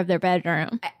the mirror of their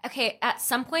bedroom? Okay, at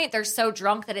some point they're so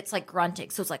drunk that it's like grunting.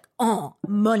 So it's like,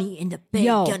 money in the bank,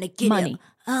 Yo, gonna get money.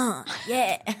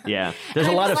 Yeah. yeah. There's a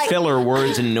I'm lot just of like- filler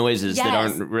words and noises that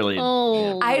Yes. aren't really.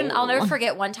 I'll never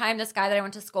forget one time this guy that I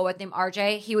went to school with named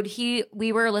RJ.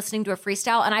 We were listening to a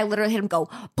freestyle and I literally hit him go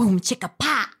boom chicka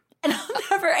pa.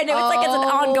 And it was like it's an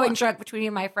ongoing joke between me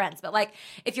and my friends. But like,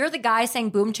 if you're the guy saying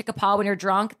boom chicka pa when you're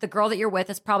drunk, the girl that you're with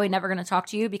is probably never going to talk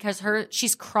to you because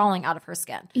she's crawling out of her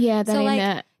skin. Yeah, that so ain't like,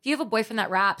 it. if you have a boyfriend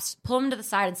that raps, pull him to the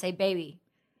side and say, "Baby,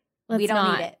 we don't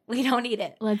not. need it. We don't need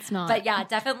it. Let's not. But yeah,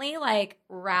 definitely like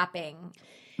rapping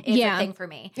is a thing for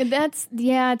me.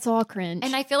 It's all cringe.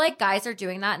 And I feel like guys are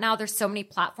doing that now. There's so many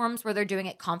platforms where they're doing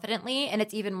it confidently and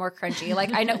it's even more cringy.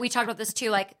 Like I know we talked about this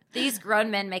too, like these grown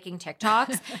men making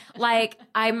TikToks. Like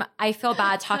I feel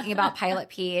bad talking about Pilot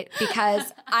Pete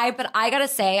because I gotta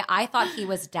say, I thought he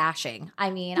was dashing. I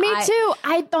mean, Me too.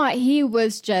 I thought he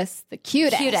was just the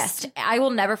cutest. I will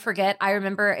never forget. I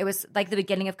remember it was like the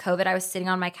beginning of COVID. I was sitting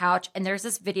on my couch and there's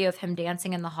this video of him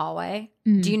dancing in the hallway.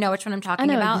 Do you know which one I'm talking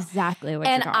I know about? exactly what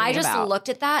And you're talking I just about. looked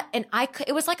at that and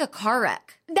it was like a car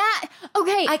wreck.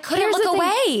 I couldn't here's look the thing.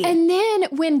 away. And then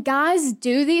when guys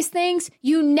do these things,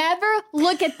 you never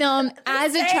look at them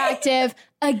as attractive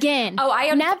again. Oh,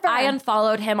 I never. I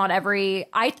unfollowed him on every.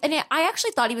 I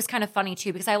actually thought he was kind of funny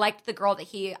too because I liked the girl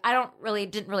that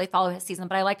didn't really follow his season,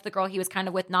 but I liked the girl he was kind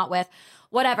of with, not with,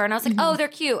 whatever. And I was like, oh, they're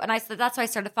cute. And I said that's why I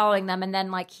started following them. And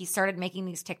then like he started making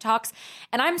these TikToks.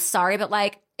 And I'm sorry, but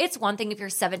like it's one thing if you're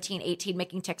 17, 18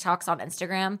 making TikToks on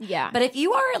Instagram. Yeah. But if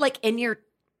you are like in your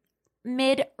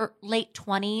mid or late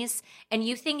 20s and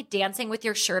you think dancing with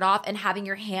your shirt off and having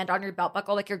your hand on your belt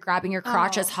buckle like you're grabbing your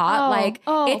crotch is hot,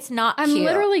 it's not I'm cute.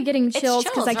 literally getting It's chills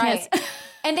because I can't. right.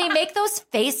 And they make those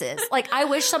faces. Like, I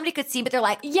wish somebody could see, but they're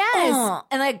like, Yes. "Ugh,"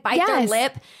 and like bite their Yes.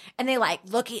 lip and they like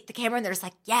look at the camera and they're just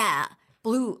like, yeah,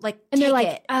 blue, like, And take they're like,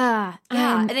 it. yeah,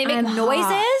 And they make noises.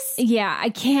 Hot. Yeah,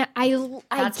 I can't. I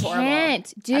That's horrible.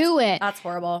 can't do it. That's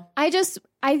horrible. I just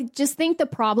think the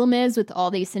problem is with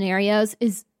all these scenarios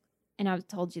is, and I've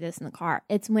told you this in the car,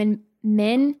 it's when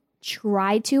men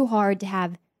try too hard to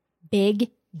have big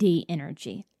D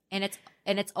energy. And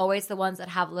it's always the ones that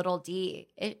have little D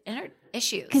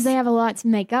issues. Because they have a lot to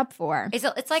make up for. It's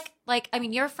like I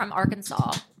mean, you're from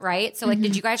Arkansas, right? So like,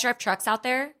 did you guys drive trucks out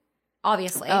there?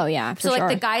 Obviously. Oh yeah. So like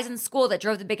the guys in school that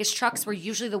drove the biggest trucks were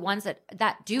usually the ones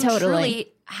that do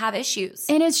truly have issues.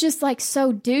 And it's just like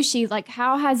so douchey. Like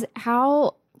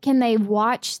how can they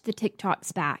watch the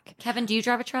TikToks back? Kevin, do you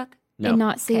drive a truck? No. And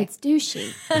not see it's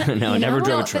douchey. No, never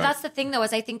drove a But truck. that's the thing though,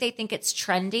 is I think they think it's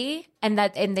trendy and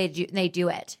they do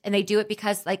it. And they do it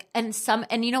because like, and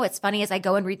you know what's funny is I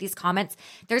go and read these comments.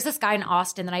 There's this guy in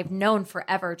Austin that I've known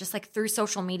forever, just like through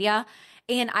social media.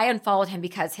 And I unfollowed him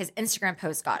because his Instagram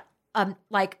post got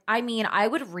I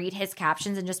would read his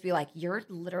captions and just be like, you're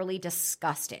literally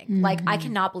disgusting. Mm-hmm. Like, I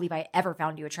cannot believe I ever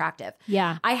found you attractive.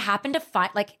 Yeah. I happened to find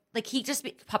like he just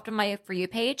popped on my For You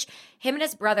page. Him and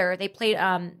his brother, they played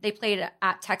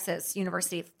at Texas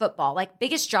University football, like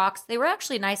biggest jocks. They were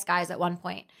actually nice guys at one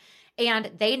point.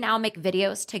 And they now make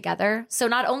videos together. So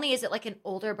not only is it like an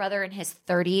older brother in his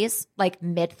 30s, like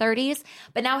mid 30s,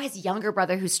 but now his younger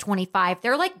brother who's 25,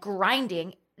 they're like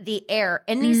grinding the air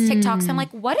in these TikToks. I'm like,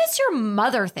 what does your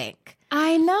mother think?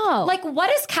 I know. Like,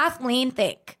 what does Kathleen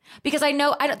think? Because I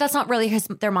know that's not really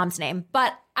their mom's name,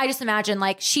 but I just imagine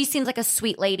like she seems like a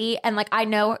sweet lady, and like I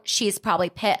know she's probably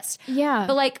pissed. Yeah.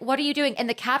 But like, what are you doing? And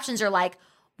the captions are like,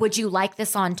 would you like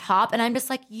this on top? And I'm just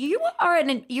like, you're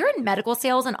in medical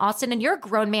sales in Austin and you're a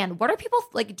grown man. What are people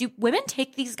like? Do women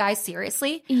take these guys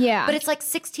seriously? Yeah. But it's like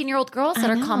 16-year-old girls that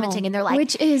are commenting and they're like,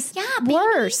 which is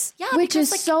worse. Yeah, which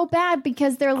is like, so bad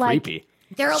because they're like Creepy.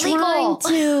 they're illegal.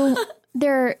 trying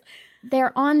to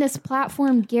they're on this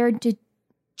platform geared to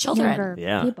Children.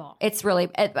 younger people. It's really,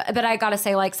 but I gotta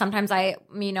say, like, sometimes I'm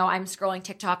scrolling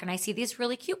TikTok and I see these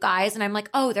really cute guys and I'm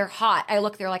like, oh, they're hot. I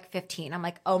look, they're like 15. I'm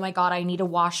like, oh my God, I need to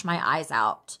wash my eyes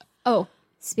out. Oh,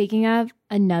 speaking of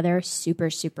another super,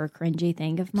 super cringy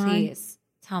thing of mine. Please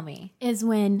tell me. Is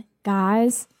when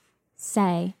guys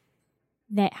say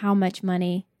that how much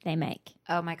money they make.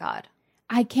 Oh my God.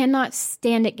 I cannot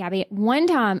stand it, Gabby. One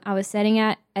time I was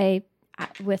sitting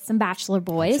with some bachelor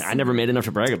boys. I never made enough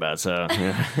to brag about, so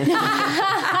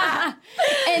yeah.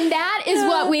 And that is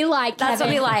what we like, That's Kevin.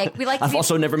 what we like. We like. I've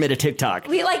also never made a TikTok.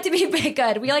 We like to be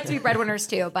good. We like to be breadwinners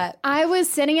too. But I was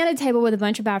sitting at a table with a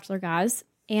bunch of bachelor guys,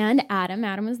 and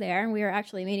Adam was there, and we were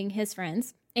actually meeting his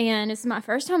friends. And this is my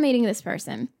first time meeting this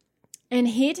person. And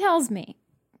he tells me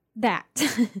that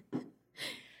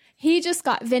he just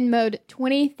got Venmo'd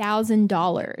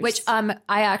 $20,000. which I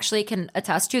actually can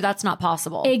attest to. That's not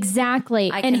possible. Exactly.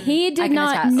 And he I did can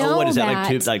not attest. know Oh, what is that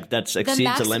that. like? Like that's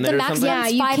exceeds the limit the or max something? Yeah,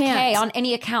 is you 5K can't. on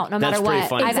any account, no That's matter pretty what.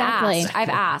 funny. Exactly. I've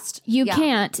asked. You Yeah.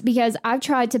 can't, because I've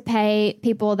tried to pay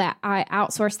people that I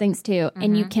outsource things to,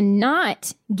 and you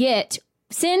cannot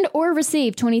send or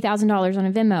receive $20,000 on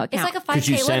a Venmo account. It's like a 5K Could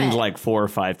you send limit. like $4,000 or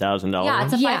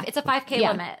 $5,000? Yeah, it's a 5K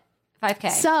Yeah. limit. 5K.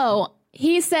 So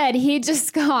he said he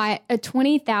just got a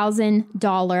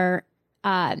 $20,000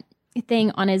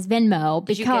 thing on his Venmo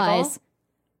Did you giggle? because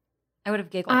I would have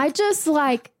giggled. I just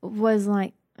was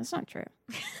like, that's not true.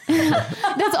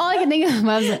 That's all I can think of.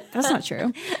 I was like, that's not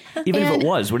true. Even if And- it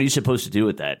was, what are you supposed to do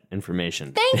with that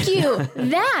information? Thank you.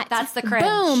 That's the cringe.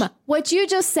 Boom. What you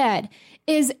just said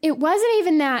is it wasn't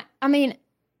even that. I mean,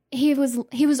 he was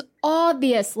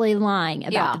obviously lying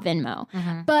about the Venmo.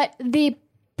 But the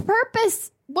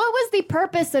purpose, what was the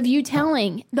purpose of you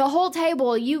telling the whole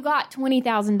table you got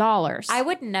 $20,000? I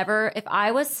would never, if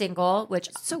I was single, which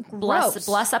So gross.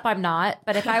 bless up, I'm not.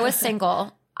 But if I was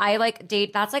single, I like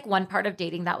date. That's like one part of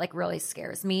dating that like really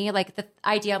scares me. Like the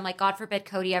idea, I'm like, God forbid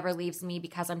Cody ever leaves me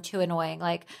because I'm too annoying.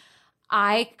 Like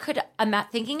I'm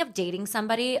not thinking of dating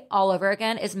somebody all over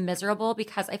again is miserable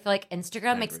because I feel like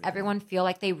Instagram makes everyone feel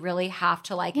like they really have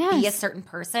to like be a Yes. certain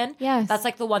person. Yes. That's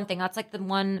like the one thing. That's like the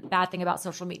one bad thing about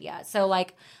social media. So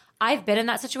like I've been in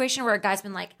that situation where a guy's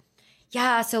been like,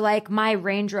 yeah, so like my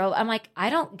Range Rover, I'm like, I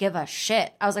don't give a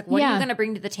shit. I was like, what are Yeah. you going to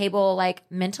bring to the table like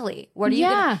mentally? What are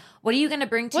you going to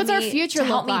bring to What's me our future to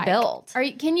help look me like? build?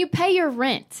 Can you pay your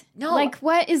rent? No. Like,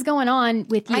 what is going on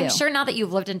with you? I'm sure now that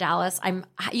you've lived in Dallas,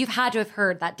 you've had to have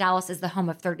heard that Dallas is the home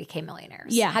of 30K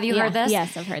millionaires. Yeah. Have you Yeah. heard this?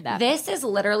 Yes, I've heard that. This is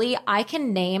literally, I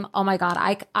can name, oh my God,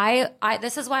 I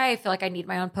this is why I feel like I need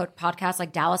my own podcast,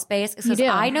 like Dallas based, because do.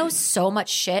 I know so much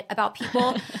shit about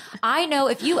people. I know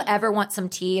if you ever want some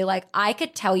tea, like I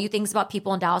could tell you things about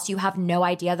people in Dallas you have no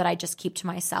idea that I just keep to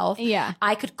myself. Yeah.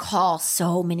 I could call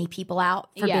so many people out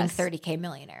for Yes. being 30K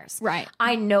millionaires. Right.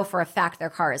 I know for a fact their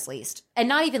car is leased. And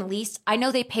not even leased. I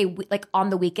know they pay like on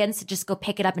the weekends to just go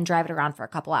pick it up and drive it around for a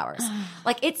couple hours.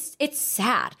 Like it's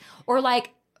sad. Or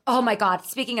like, Oh my God.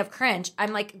 Speaking of cringe,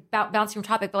 I'm like bouncing from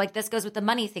topic, but like this goes with the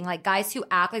money thing. Like guys who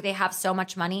act like they have so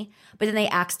much money, but then they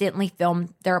accidentally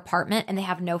film their apartment and they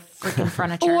have no freaking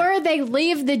furniture. Or they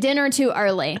leave the dinner too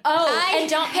early. And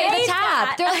don't pay the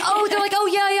tab. They're like,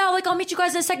 yeah, like I'll meet you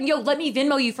guys in a second. Yo, let me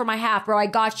Venmo you for my half, bro. I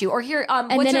got you. Or here,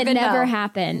 and what's then your it Venmo? never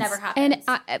happens. Never happens.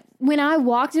 And when I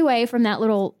walked away from that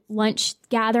little lunch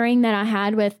gathering that I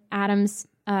had with Adam's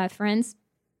friends,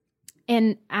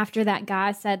 and after that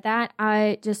guy said that,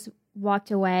 I just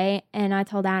walked away and I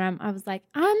told Adam, I was like,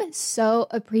 I'm so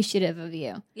appreciative of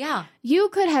you. Yeah. You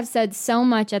could have said so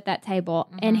much at that table,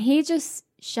 and he just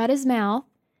shut his mouth.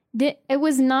 It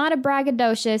was not a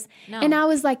braggadocious. No. And I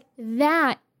was like,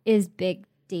 that is big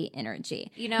D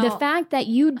energy. You know, the fact that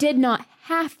you did not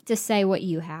have to say what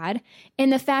you had,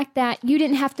 and the fact that you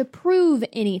didn't have to prove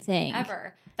anything.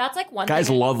 ever. That's like one Guys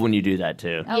thing. love when you do that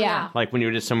too. Oh, Yeah. Like when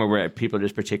you're just somewhere where people are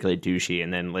just particularly douchey,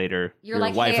 and then later You're your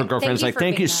like, wife hey, or girlfriend's thank you like, for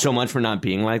 "Thank being you that." so much for not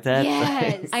being like that."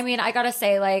 Yes. I mean, I gotta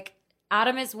say, like,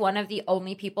 Adam is one of the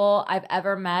only people I've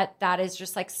ever met that is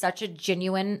just like such a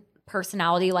genuine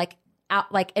personality, like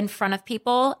out, like in front of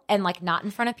people and like not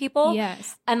in front of people.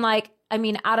 Yes. And like, I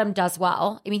mean, Adam does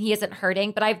well. I mean, he isn't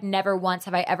hurting, but I've never once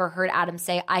have I ever heard Adam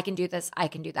say, I can do this, I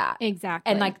can do that. Exactly.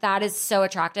 And like, that is so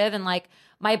attractive. And like,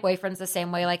 my boyfriend's the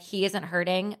same way. Like, he isn't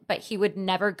hurting, but he would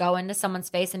never go into someone's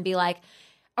face and be like,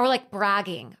 or like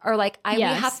bragging, or like, we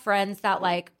have friends that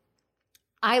like,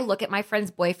 I look at my friends'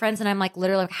 boyfriends and I'm like,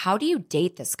 literally, like, how do you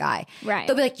date this guy? Right.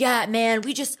 They'll be like, yeah, man,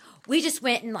 we just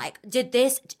went and like did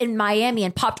this in Miami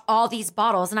and popped all these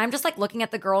bottles. And I'm just like looking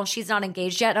at the girl and she's not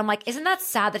engaged yet. And I'm like, isn't that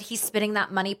sad that he's spending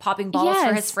that money popping bottles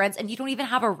for his friends and you don't even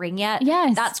have a ring yet?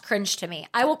 Yes. That's cringe to me.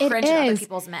 I will cringe at other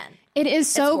people's men. It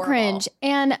is so horrible. cringe.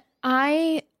 And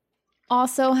I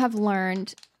also have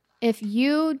learned if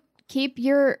you keep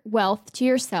your wealth to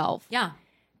yourself, Yeah.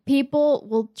 people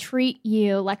will treat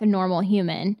you like a normal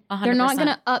human. 100%. They're not going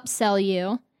to upsell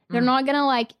you. They're not going to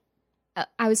like,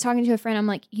 I was talking to a friend. I'm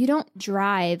like, you don't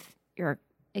drive your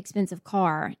expensive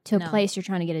car to a No. place you're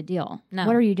trying to get a deal. No.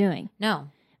 What are you doing? No.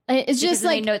 It's just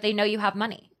Because like they know you have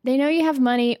money. they know you have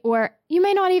money, or you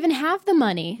may not even have the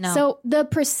money. No. So the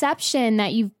perception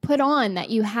that you've put on that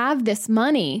you have this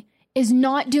money is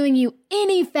not doing you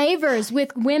any favors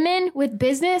with women, with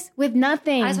business, with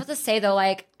nothing. I was about to say though,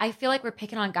 like, I feel like we're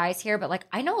picking on guys here, but like,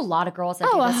 I know a lot of girls that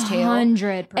do this too.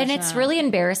 100%. And it's really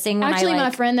embarrassing when Actually, I my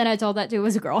like, friend that I told that to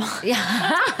was a girl. like,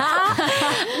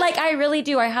 I really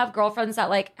do. I have girlfriends that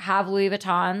like have Louis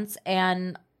Vuittons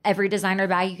and every designer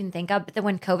bag you can think of. But then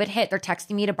when COVID hit, they're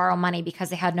texting me to borrow money because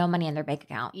they had no money in their bank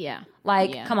account. Yeah.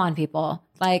 Like, Yeah. come on, people.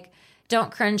 Like, don't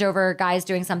cringe over guys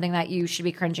doing something that you should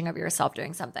be cringing over yourself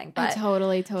doing something. I But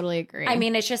totally agree. I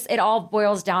mean, it's just, it all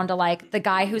boils down to like the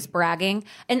guy who's bragging.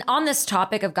 And on this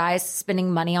topic of guys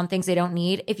spending money on things they don't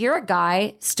need, if you're a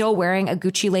guy still wearing a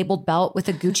Gucci labeled belt with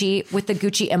the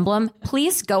Gucci emblem,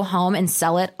 please go home and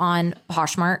sell it on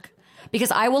Poshmark,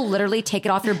 because I will literally take it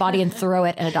off your body and throw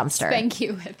it in a dumpster. thank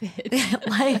you with it.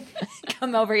 Like,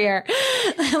 come over here.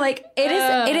 Like, it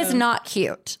is not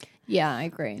cute. Yeah, I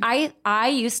agree. I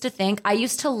used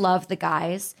to love the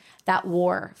guys that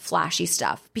wore flashy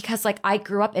stuff, because like I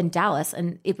grew up in Dallas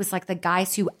and it was like the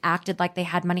guys who acted like they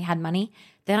had money.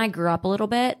 Then I grew up a little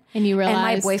bit And you and my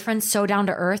realized- boyfriend's so down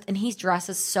to earth and he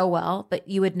dresses so well, but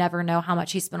you would never know how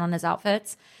much he spent on his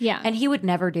outfits. Yeah. And he would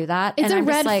never do that. It's and a I'm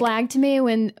just red like, flag to me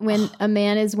when a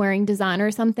man is wearing designer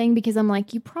or something, because I'm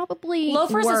like, you probably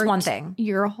Loafers is worked one thing.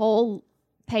 your whole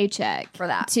paycheck For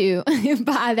that. to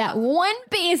buy that one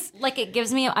piece. Like, it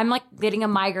gives me, I'm like getting a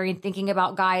migraine thinking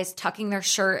about guys tucking their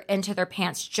shirt into their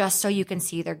pants just so you can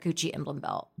see their Gucci emblem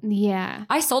belt. Yeah.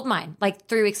 I sold mine like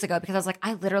 3 weeks ago because I was like,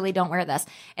 I literally don't wear this.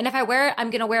 And if I wear it, I'm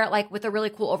going to wear it like with a really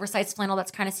cool oversized flannel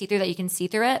that's kind of see-through that you can see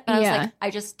through it. But I was Yeah. like, I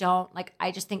just don't, like,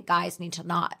 I just think guys need to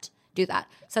not do that.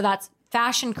 So that's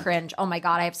fashion cringe. Oh my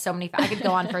God, I have so many. I could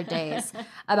go on for days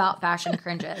about fashion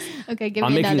cringes. Okay, give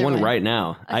I'm me making another one right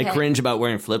now. I Okay. cringe about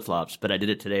wearing flip flops, but I did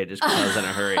it today just because I was in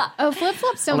a hurry. Oh, flip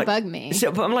flops don't bug me.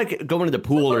 So, but I'm like going to the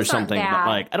pool or Flip-flops aren't something, bad. but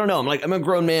like I don't know. I'm a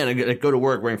grown man. I go to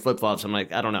work wearing flip flops. I'm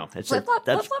like, I don't know. It's that's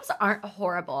Flip-flops aren't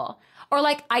horrible. Or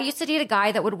like, I used to date a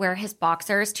guy that would wear his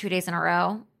boxers 2 days in a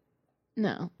row.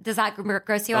 No. Does that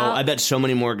gross you Oh, out? I bet so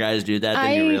many more guys do that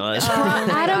than you realize. Oh my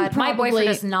Adam God. My probably- boyfriend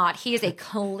is not. He is a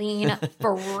clean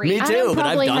freak. Me too. Adam but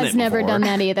I've probably done has it never before. done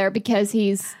that either, because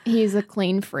he's a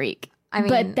clean freak. I mean-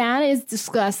 but that is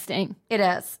disgusting. It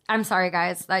is. I'm sorry,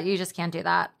 guys, that you just can't do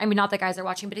that. I mean, not that guys are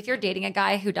watching, but if you're dating a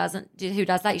guy who does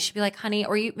that, you should be like, honey,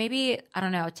 or you maybe, I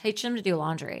don't know, teach them to do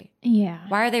laundry. Yeah.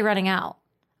 Why are they running out?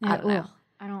 I don't know. Ugh,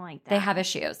 I don't like that. They have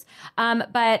issues.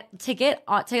 But to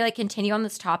like continue on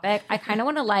this topic, I kind of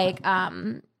want to like,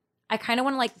 I kind of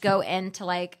want to like go into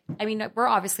like, I mean, we're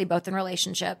obviously both in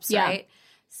relationships, right?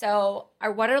 So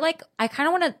what are like, I kind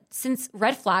of want to, since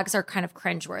red flags are kind of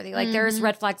cringeworthy, like there's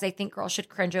red flags I think girls should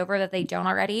cringe over that they don't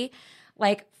already.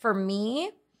 Like for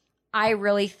me, I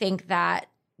really think that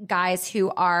guys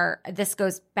who are, this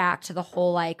goes back to the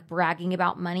whole like bragging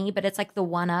about money, but it's like the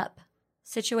one up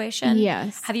situation.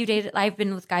 Yes. Have you dated, I've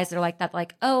been with guys that are like that,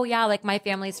 like, oh yeah, like my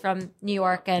family's from New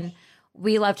York and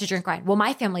we love to drink wine. Well,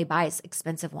 my family buys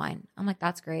expensive wine. I'm like,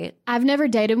 that's great. I've never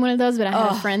dated one of those, but I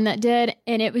had a friend that did.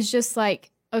 And it was just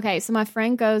like, okay, so my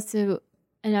friend goes to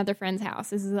another friend's house.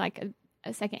 This is like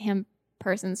a secondhand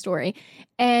person story.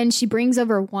 And she brings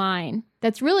over wine.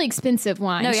 That's really expensive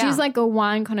wine. No, yeah. She's like a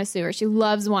wine connoisseur. She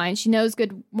loves wine. She knows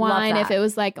good wine if it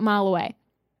was like a mile away.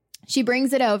 She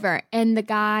brings it over. And the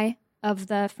guy of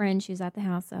the friend she's at the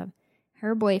house of,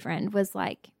 her boyfriend was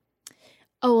like,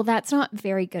 oh, well, that's not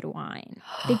very good wine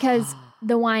because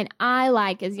the wine I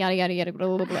like is yada, yada, yada,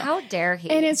 blah, blah, blah. How dare he?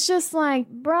 And it's just like,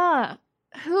 bruh.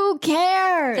 Who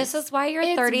cares? This is why you're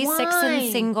It's 36 wine.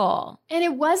 and single. And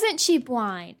it wasn't cheap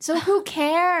wine. So who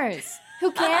cares?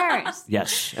 Who cares?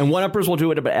 Yes. And one-uppers will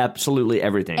do it about absolutely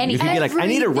everything. And you can be like, I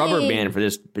need a rubber everything. band for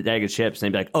this bag of chips. And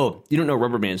they'd be like, oh, you don't know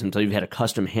rubber bands until you've had a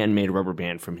custom handmade rubber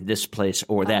band from this place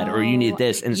or that, or you need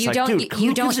this. And it's like, dude, who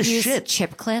you don't gives a use shit?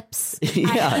 chip clips. I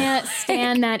can't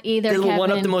stand that either, They'll Kevin.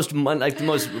 one up the most the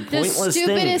pointless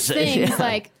stupidest things Yeah.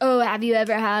 like, oh, have you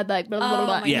ever had like blah, blah, blah,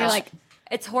 blah. my And you're gosh. like,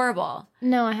 It's horrible.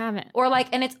 no, I haven't. Or like,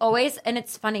 and it's always, and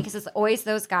it's funny because it's always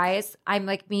those guys. I'm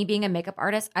like, me being a makeup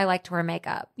artist, I like to wear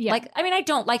makeup. Yeah. Like, I mean, I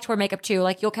don't like to wear makeup too.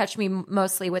 Like, you'll catch me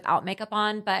mostly without makeup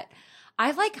on, but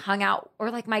I've like hung out, or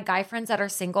like my guy friends that are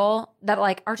single that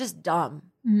like are just dumb.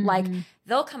 Like,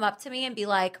 they'll come up to me and be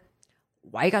like,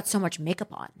 why you got so much makeup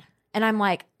on? And I'm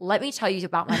like, let me tell you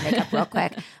about my makeup real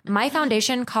quick. My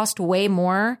foundation cost way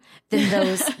more than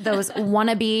those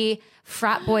wannabe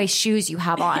frat boy shoes you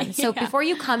have on. So before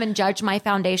you come and judge my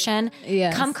foundation,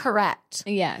 Yes. come correct.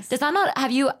 Yes. Does that not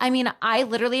have you? I mean, I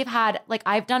literally have had, like,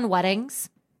 I've done weddings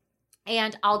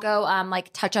and I'll go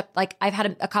like touch up. Like, I've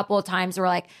had a couple of times where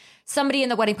like somebody in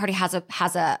the wedding party has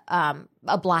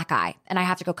a black eye and I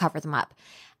have to go cover them up.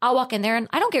 I'll walk in there and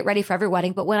I don't get ready for every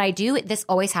wedding, but when I do, this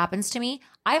always happens to me.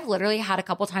 I've literally had a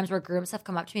couple times where grooms have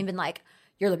come up to me and been like,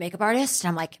 you're the makeup artist? And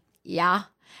I'm like, yeah.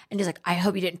 And he's like, I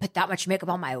hope you didn't put that much makeup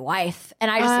on my wife. And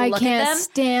I just look can't at them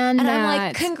stand and that. I'm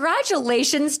like,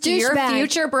 congratulations to your Douchebag.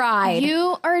 future bride.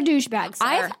 You are a douchebag,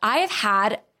 sir. I've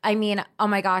had, I mean, oh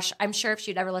my gosh, I'm sure if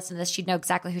she'd ever listen to this, she'd know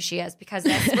exactly who she is because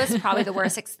this was probably the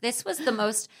worst. This was the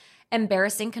most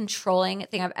embarrassing, controlling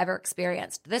thing I've ever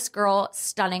experienced. This girl,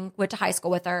 stunning, went to high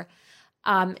school with her.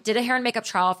 Did a hair and makeup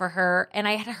trial for her, and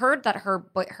I had heard that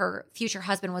her future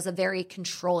husband was a very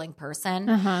controlling person.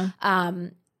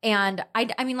 And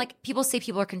I mean, like, people say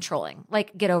people are controlling.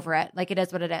 Like, get over it. Like, it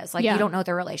is what it is. Like, you don't know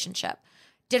their relationship.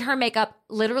 Did her makeup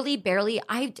literally barely.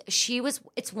 I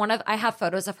have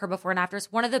photos of her before and after.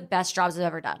 It's one of the best jobs I've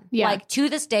ever done. Yeah. Like, to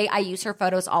this day, I use her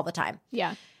photos all the time.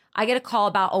 Yeah. I get a call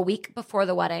about a week before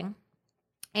the wedding.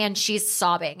 And she's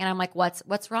sobbing. And I'm like,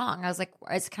 what's wrong? I was like,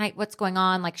 what's going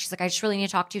on? Like, she's like, I just really need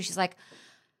to talk to you. She's like,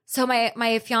 so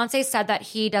my fiance said that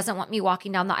he doesn't want me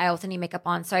walking down the aisle with any makeup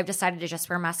on. So I've decided to just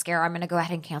wear mascara. I'm going to go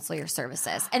ahead and cancel your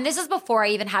services. And this is before I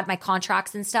even had my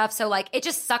contracts and stuff. So like, it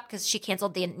just sucked because she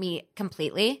canceled me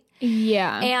completely.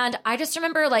 Yeah. And I just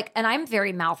remember like, and I'm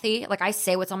very mouthy. Like, I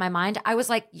say what's on my mind. I was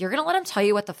like, you're going to let him tell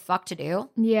you what the fuck to do?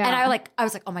 Yeah. And I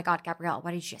was like, oh my God, Gabrielle,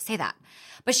 why did you just say that?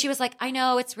 But she was like, I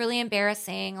know it's really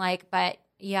embarrassing. Like, but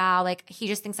yeah, like, he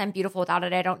just thinks I'm beautiful without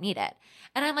it. I don't need it.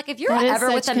 And I'm like, if you're That is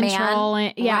ever with such a controlling-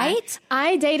 man, yeah. right?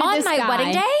 I dated On this my guy.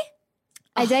 wedding day?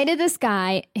 I dated this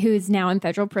guy who's now in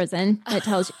federal prison. That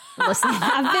tells you, listen,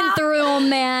 I've been through him,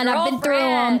 man. I've been through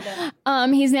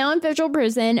him. He's now in federal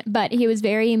prison, but he was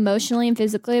very emotionally and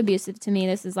physically abusive to me.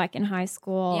 This is like in high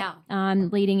school,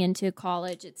 leading into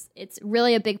college. It's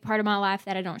really a big part of my life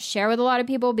that I don't share with a lot of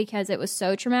people because it was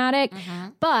so traumatic.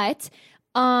 But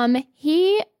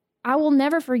I will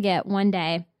never forget one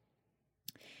day.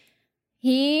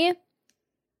 He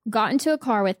got into a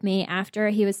car with me after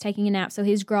he was taking a nap. So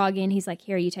he's groggy and he's like,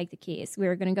 here, you take the keys. We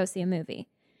were going to go see a movie.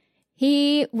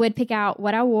 He would pick out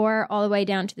what I wore all the way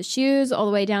down to the shoes, all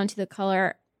the way down to the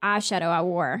color eyeshadow I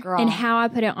wore and how I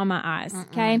put it on my eyes.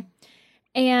 Okay.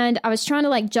 And I was trying to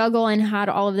like juggle and hide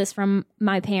all of this from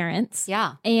my parents.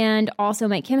 Yeah. And also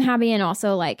make him happy and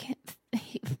also like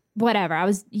whatever. I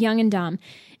was young and dumb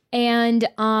and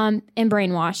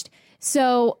brainwashed.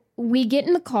 So we get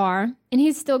in the car and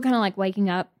he's still kind of like waking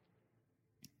up.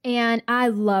 And I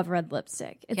love red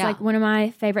lipstick. It's like one of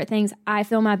my favorite things. I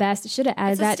feel my best. I should have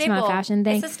added that to my fashion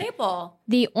thing. It's a staple.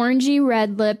 The orangey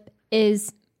red lip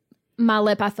is my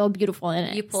lip, I feel beautiful in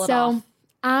it. You pull it off. So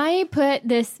I put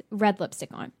this red lipstick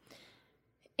on.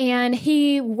 And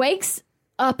he wakes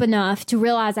up enough to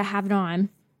realize I have it on,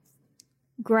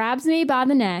 grabs me by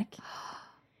the neck,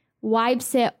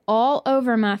 wipes it all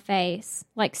over my face,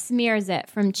 like smears it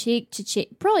from cheek to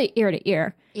cheek, probably ear to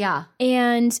ear. Yeah.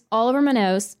 And all over my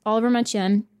nose, all over my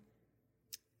chin,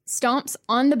 stomps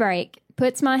on the brake,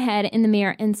 puts my head in the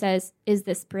mirror and says, "Is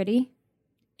this pretty?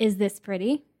 Is this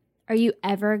pretty? Are you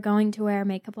ever going to wear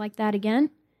makeup like that again?"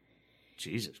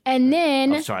 Jesus. And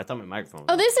then... I'm sorry, I thought my microphone was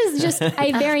Oh, this is just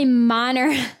a very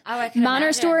minor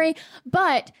story.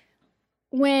 But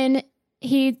when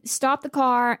he stopped the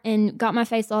car and got my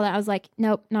face all that, I was like,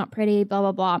 nope, not pretty, blah,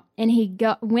 blah, blah. And he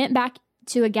went back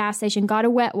to a gas station, got a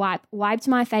wet wipe, wiped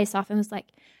my face off, and was like,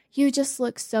 "You just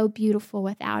look so beautiful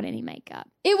without any makeup."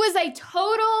 It was a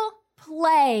total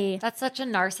play. That's such a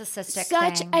narcissistic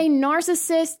Such thing. a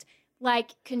narcissist, like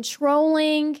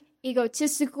controlling,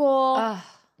 egotistical,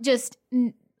 just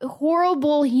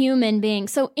horrible human being.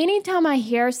 So anytime I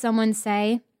hear someone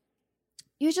say,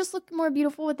 "You just look more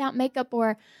beautiful without makeup,"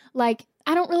 or like,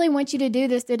 "I don't really want you to do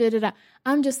this,"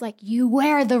 I'm just like, you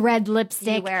wear the red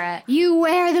lipstick. You wear it. You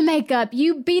wear the makeup.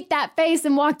 You beat that face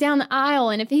and walk down the aisle.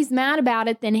 And if he's mad about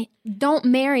it, then don't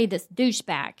marry this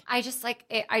douchebag. I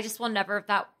just will never,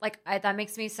 that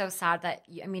makes me so sad that,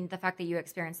 the fact that you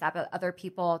experienced that, but other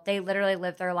people, they literally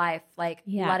live their life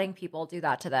letting people do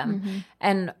that to them. Mm-hmm.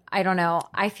 And I don't know.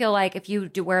 I feel like if you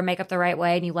do wear makeup the right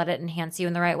way and you let it enhance you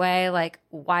in the right way, like,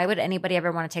 why would anybody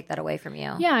ever want to take that away from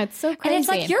you? Yeah, it's so crazy. And it's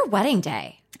like your wedding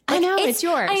day. I know, it's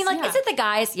yours. Yeah. Is it the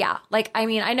guys? Yeah.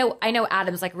 I know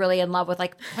Adam's really in love with the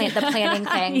planning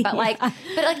thing, but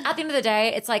at the end of the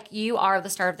day, it's like you are the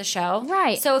star of the show.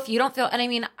 Right. So if you don't feel,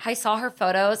 and I saw her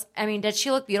photos. Did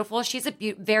she look beautiful? She's a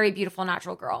very beautiful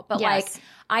natural girl. But yes.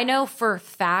 I know for a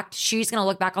fact she's going to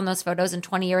look back on those photos in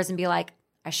 20 years and be like,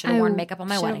 I should have worn makeup on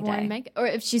my wedding day. Or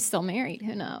if she's still married,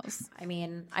 who knows?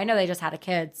 I know they just had a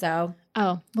kid, so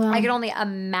oh, well. I can only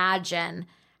imagine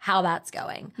how that's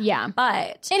going. Yeah.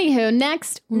 But anywho,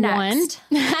 next one.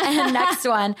 Next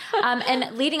one.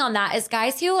 And leading on that is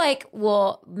guys who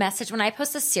will message when I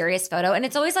post a serious photo, and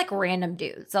it's always random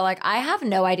dudes. So I have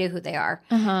no idea who they are.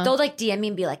 Uh-huh. They'll DM me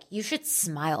and be like, "You should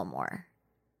smile more."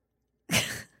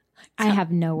 I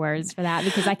have no words for that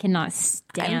because I cannot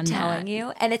stand I'm telling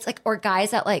you. And it's or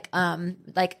guys that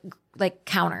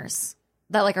counters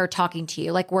that are talking to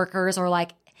you, workers or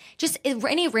just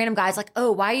any random guys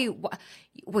 "Oh, why are you?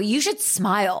 Well, you should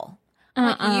smile."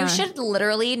 You should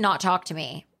literally not talk to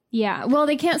me. Yeah. Well,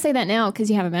 they can't say that now because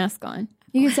you have a mask on.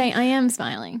 You can say, "I am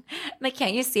smiling."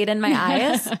 Can't you see it in my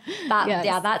eyes? Yes.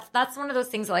 Yeah, that's one of those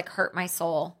things that hurt my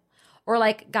soul. Or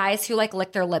guys who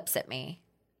lick their lips at me.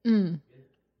 No.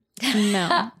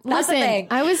 That's Listen, the thing.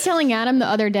 I was telling Adam the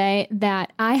other day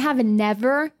that I have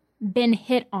never been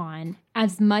hit on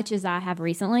as much as I have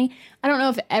recently. I don't know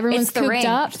if everyone's It's the cooped ring.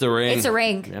 up. It's the ring. It's a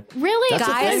ring. Yep. Really?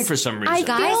 That's Guys- a thing for some reason.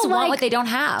 Guys feel want like- what they don't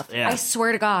have. Yeah. I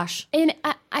swear to gosh. And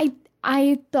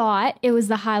I thought it was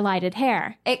the highlighted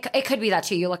hair. It could be that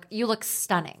too. You look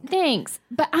stunning. Thanks.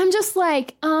 But I'm just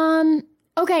like,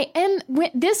 okay. And when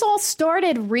this all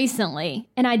started recently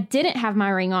and I didn't have my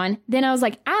ring on, then I was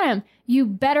like, "Adam, you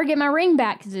better get my ring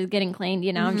back," because it was getting cleaned.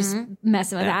 I'm just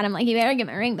messing with Adam. You better get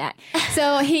my ring back.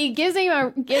 So he gives me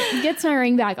gets my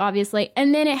ring back, obviously.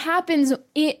 And then it happens.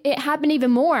 It happened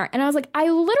even more. And I was like, I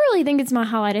literally think it's my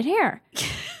highlighted hair.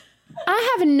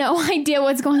 I have no idea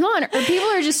what's going on. Or people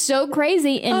are just so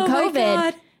crazy in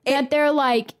COVID that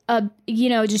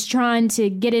they're just trying to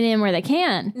get it in where they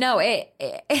can. No,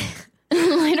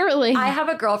 Literally. I have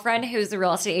a girlfriend who's a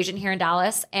real estate agent here in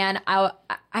Dallas, and I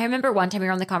remember one time we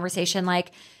were on the conversation,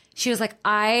 she was like,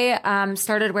 I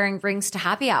started wearing rings to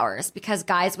happy hours because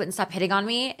guys wouldn't stop hitting on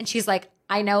me. And she's like,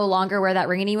 I no longer wear that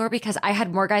ring anymore because I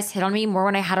had more guys hit on me more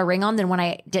when I had a ring on than when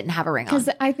I didn't have a ring on.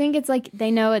 Because I think it's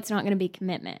they know it's not going to be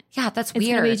commitment. Yeah, that's It's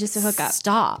weird. gonna be just a hookup.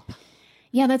 Stop.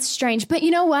 Yeah, that's strange. But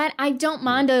you know what? I don't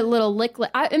mind a little lick.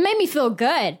 It made me feel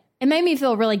good. It made me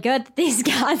feel really good that these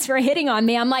guys were hitting on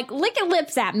me. I'm like, lick your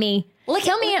lips at me.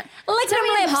 Tell me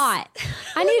I'm hot.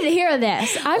 I needed to hear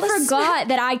this. I forgot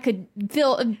that I could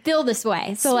feel this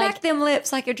way. So Smack them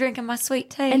lips like you're drinking my sweet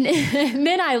tea. and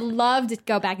then I love to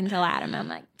go back and tell Adam. I'm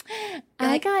like,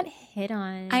 I got hit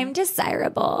on. I'm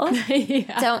desirable.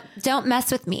 Yeah. Don't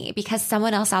mess with me because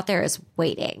someone else out there is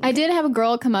waiting. I did have a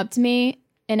girl come up to me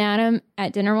and Adam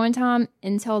at dinner one time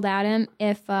and told Adam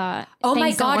if Oh my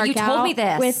things don't God, work you told out me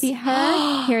this. with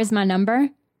her, here's my number.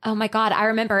 Oh my God, I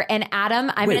remember. And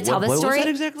Adam, I'm going to tell this story. What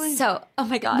was that exactly? So, oh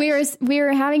my God. We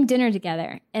were having dinner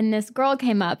together and this girl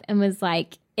came up and was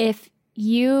like, if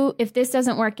if this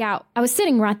doesn't work out, I was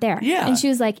sitting right there. Yeah. And she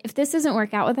was like, if this doesn't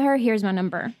work out with her, here's my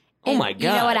number. Oh my God. You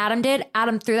know what Adam did?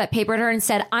 Adam threw that paper at her and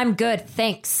said, I'm good.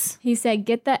 Thanks. He said,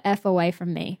 get the F away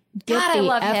from me. Get God, the I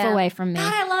love F him. away from me.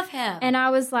 God, I love him. And I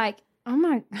was like, oh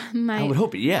my. I would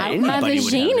hope, yeah. My Anybody would have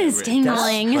vagina that is risk.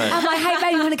 tingling. I'm like, hi,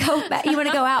 babe, you want to go back? You want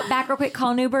to go out back real quick,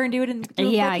 call an Uber and do it in the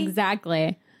Yeah,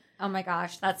 exactly. Oh my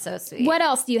gosh, that's so sweet. What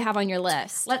else do you have on your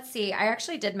list? Let's see. I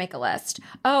actually did make a list.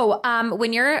 Oh,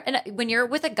 when you're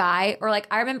with a guy, or like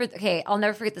I remember. Okay, I'll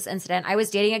never forget this incident. I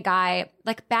was dating a guy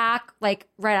back right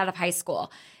out of high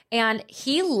school, and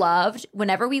he loved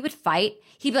whenever we would fight.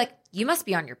 He'd be like, "You must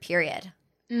be on your period,"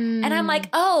 and I'm like,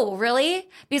 "Oh, really?"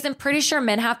 Because I'm pretty sure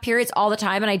men have periods all the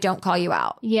time, and I don't call you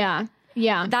out. Yeah.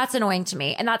 Yeah. That's annoying to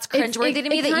me, and that's cringeworthy to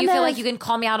me that you feel like you can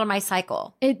call me out on my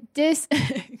cycle. Of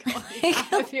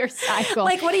your cycle.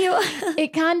 Like, what do you?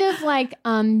 It kind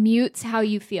of mutes how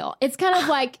you feel. It's kind of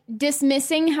like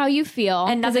dismissing how you feel,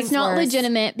 And because it's nothing's not worse.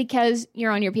 legitimate because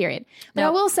you're on your period. But I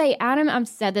Nope. will say, Adam, I've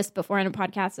said this before in a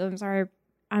podcast, so I'm sorry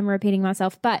I'm repeating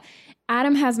myself, but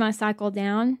Adam has my cycle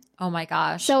down. Oh my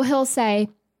gosh. So he'll say,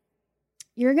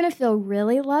 you're going to feel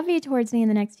really lovey towards me in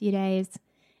the next few days.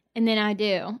 And then I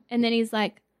do. And then he's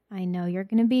like, I know you're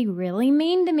going to be really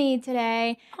mean to me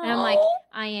today. And I'm like,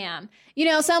 I am.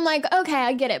 So I'm like, okay,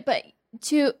 I get it. But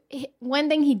one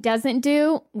thing he doesn't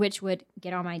do, which would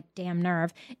get on my damn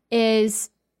nerve, is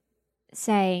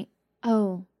say,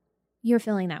 oh, you're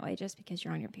feeling that way just because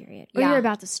you're on your period. Or you're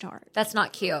about to start. That's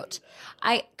not cute.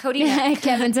 Cody.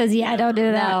 Kevin says, yeah, don't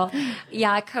do that. No.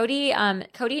 Yeah, Cody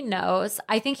knows.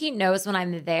 I think he knows when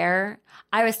I'm there.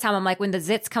 I always tell him, like, when the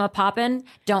zits come a popping,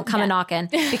 don't come a knocking.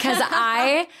 Because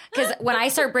when I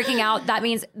start breaking out, that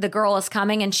means the girl is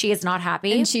coming and she is not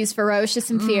happy. And she's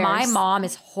ferocious and fierce. My mom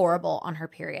is horrible on her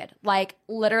period. Like,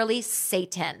 literally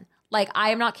Satan. Like, I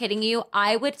am not kidding you.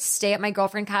 I would stay at my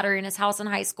girlfriend Katarina's house in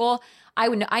high school. I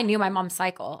knew my mom's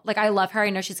cycle. Like, I love her. I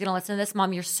know she's going to listen to this.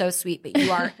 Mom, you're so sweet, but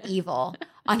you are evil.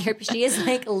 She is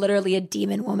like literally a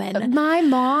demon woman. My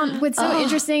mom, what's so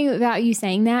interesting about you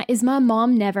saying that is my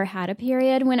mom never had a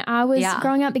period when I was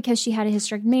growing up because she had a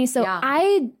hysterectomy. So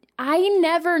I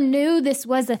never knew this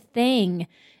was a thing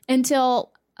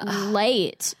until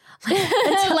late.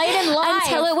 Until late in life.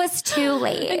 Until it was too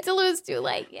late. Until it was too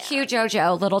late. Yeah. Cue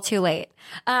JoJo, little too late.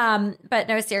 But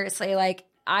no, seriously, like,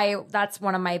 that's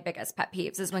one of my biggest pet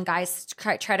peeves is when guys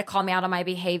try to call me out on my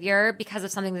behavior because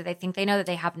of something that they think they know that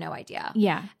they have no idea.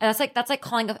 Yeah. And that's like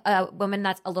calling a woman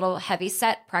that's a little heavy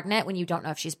set pregnant when you don't know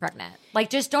if she's pregnant. Like,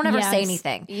 just don't ever say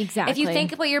anything. Exactly. If you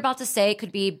think what you're about to say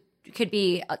could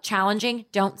be challenging,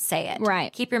 don't say it.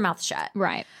 Right. Keep your mouth shut.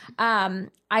 Right.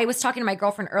 I was talking to my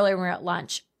girlfriend earlier when we were at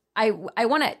lunch. I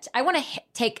want to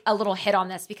take a little hit on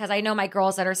this because I know my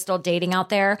girls that are still dating out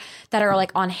there that are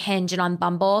like on Hinge and on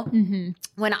Bumble. Mm-hmm.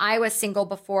 When I was single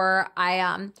before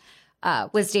I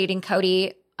was dating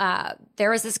Cody, there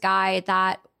was this guy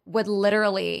that would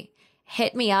literally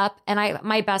hit me up, and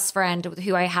my best friend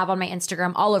who I have on my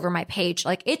Instagram all over my page,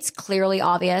 like, it's clearly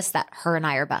obvious that her and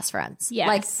I are best friends. Yes.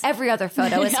 Like, every other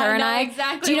photo is her and I.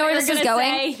 Exactly. Do you know where this is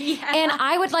going? Yeah. And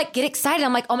I would like get excited.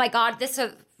 I'm like, oh my God, this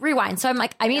is rewind. So I'm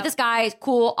like, I meet this guy,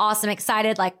 cool, awesome,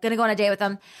 excited, like gonna go on a date with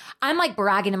him. I'm like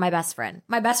bragging to my best friend.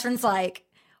 My best friend's like,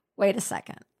 wait a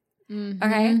second. Mm-hmm.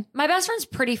 Okay. My best friend's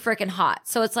pretty freaking hot.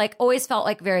 So it's like always felt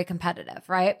like very competitive,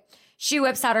 right? She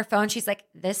whips out her phone. She's like,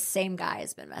 this same guy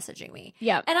has been messaging me.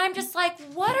 Yeah. And I'm just like,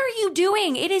 what are you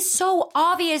doing? It is so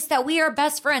obvious that we are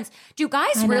best friends. Do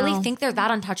guys really think they're that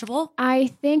untouchable? I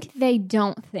think they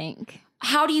don't think.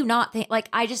 How do you not think? Like,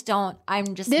 I just don't.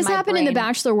 This happened in the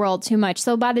Bachelor world too much.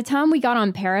 So by the time we got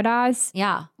on Paradise,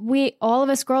 all of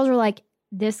us girls were like,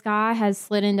 this guy has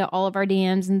slid into all of our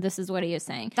DMs and this is what he is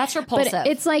saying. That's repulsive. But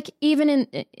it's like, even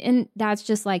in that's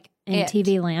just like in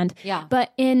TV land. Yeah.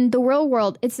 But in the real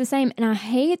world, it's the same. And I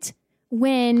hate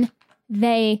when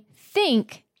they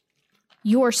think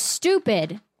you're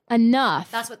stupid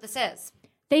enough. That's what this is.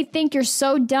 They think you're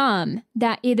so dumb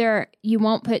that either you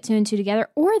won't put two and two together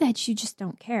or that you just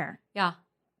don't care. Yeah.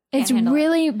 It's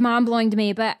really mind-blowing to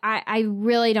me, but I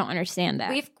really don't understand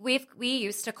that. We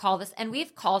used to call this, and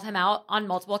we've called him out on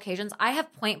multiple occasions. I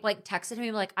have point blank texted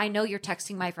him like, I know you're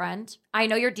texting my friend. I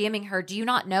know you're DMing her. Do you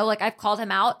not know? Like, I've called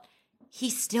him out. He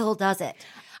still does it.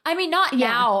 I mean, not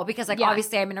now because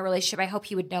obviously I'm in a relationship. I hope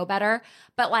he would know better.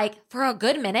 But like for a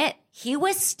good minute, he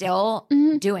was still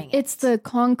doing it. It's the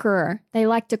conqueror. They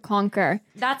like to conquer.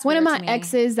 That's one of my me.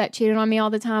 exes that cheated on me all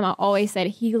the time. I always said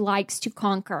he likes to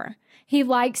conquer. He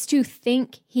likes to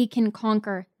think he can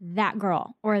conquer that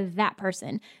girl or that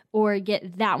person or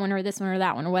get that one or this one or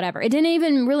that one or whatever. It didn't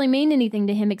even really mean anything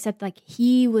to him except like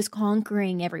he was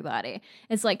conquering everybody.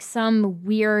 It's like some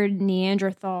weird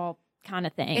Neanderthal kind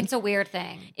of thing. It's a weird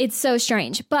thing. It's so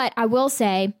strange. But I will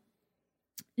say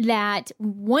that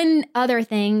one other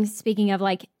thing, speaking of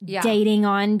like dating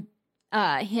on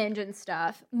Hinge and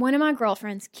stuff, one of my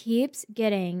girlfriends keeps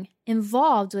getting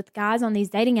involved with guys on these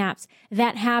dating apps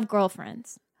that have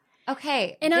girlfriends.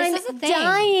 Okay. And I'm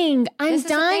dying. I'm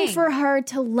dying for her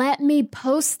to let me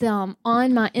post them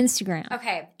on my Instagram.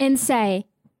 Okay. And say,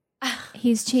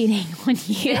 he's cheating on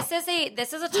you.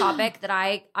 This is a topic that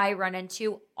I run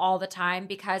into all the time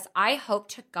because I hope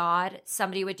to God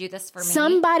somebody would do this for me.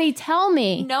 Somebody tell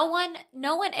me. No one.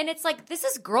 And it's like, this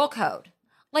is girl code.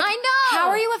 Like, I know. How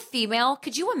are you a female?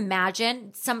 Could you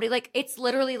imagine somebody like, it's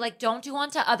literally like, don't do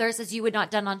unto others as you would not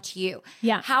done unto you.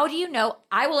 Yeah. How do you know?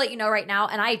 I will let you know right now,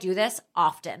 and I do this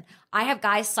often. I have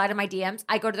guys slide in my DMs.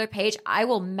 I go to their page. I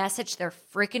will message their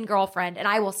freaking girlfriend, and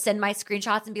I will send my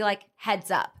screenshots and be like,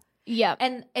 heads up. Yeah.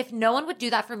 And if no one would do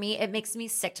that for me, it makes me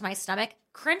sick to my stomach.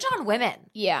 Cringe on women.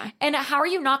 Yeah. And how are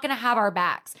you not going to have our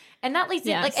backs? And that leads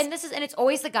to like, and it's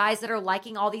always the guys that are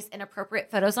liking all these inappropriate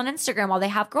photos on Instagram while they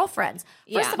have girlfriends.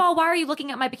 First of all, why are you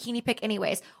looking at my bikini pic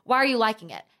anyways? Why are you liking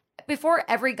it? Before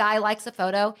every guy likes a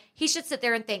photo, he should sit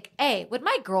there and think, hey, would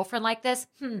my girlfriend like this?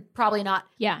 Probably not.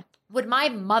 Yeah. What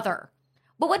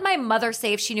would my mother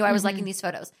say if she knew I was liking these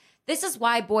photos? This is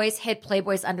why boys hid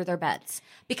Playboys under their beds,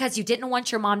 because you didn't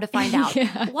want your mom to find out.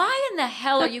 Why in the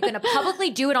hell are you going to publicly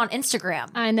do it on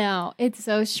Instagram? I know. It's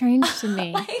so strange to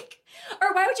me.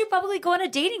 Or why would you publicly go on a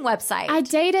dating website? I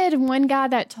dated one guy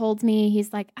that told me,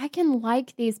 he's like, I can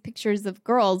like these pictures of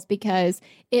girls because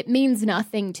it means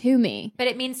nothing to me. But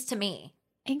it means to me.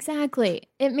 Exactly.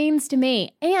 It means to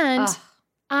me. And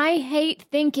I hate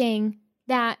thinking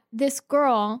that this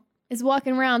girl is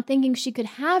walking around thinking she could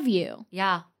have you.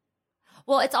 Yeah.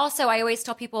 Well, it's also, I always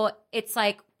tell people, it's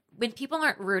like when people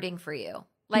aren't rooting for you,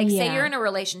 like say you're in a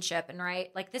relationship and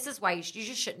like this is why you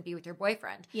just shouldn't be with your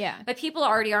boyfriend. Yeah. But people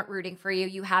already aren't rooting for you.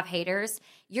 You have haters.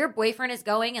 Your boyfriend is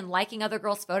going and liking other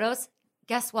girls' photos.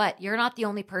 Guess what? You're not the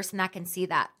only person that can see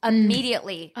that.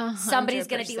 Immediately, 100%. Somebody's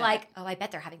going to be like, oh, I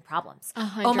bet they're having problems.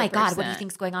 100%. Oh my God, what do you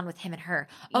think's going on with him and her?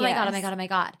 Oh my God, oh my God, oh my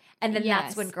God. And then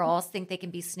that's when girls think they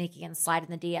can be sneaky and slide in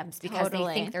the DMs because they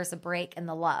think there's a break in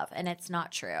the love. And it's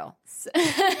not true.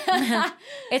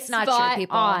 It's not true,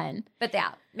 people. On. But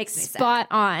yeah, makes me Spot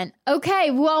on.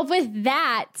 Okay, well, with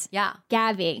that,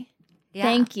 Gabby,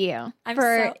 thank you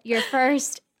for your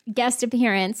first guest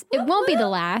appearance. It won't be the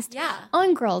last.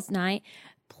 On Girls Night.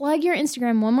 Plug your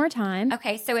Instagram one more time.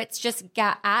 Okay, so it's just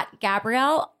at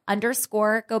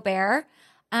Gabrielle_Gaubert.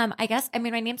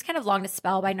 My name's kind of long to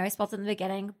spell, but I know I spelled it in the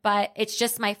beginning, but it's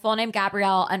just my full name,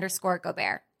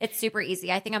 Gabrielle_Gaubert. It's super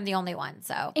easy. I think I'm the only one,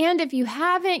 so. And if you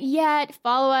haven't yet,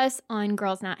 follow us on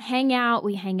Girls Not Hangout.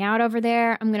 We hang out over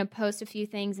there. I'm going to post a few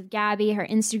things of Gabby, her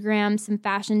Instagram, some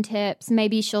fashion tips.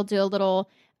 Maybe she'll do a little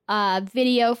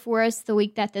video for us the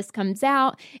week that this comes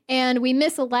out. And we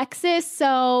miss Alexis,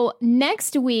 so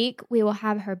next week we will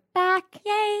have her back.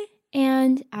 Yay!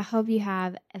 And I hope you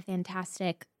have a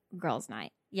fantastic Girls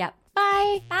Night. Yep.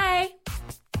 Bye. Bye.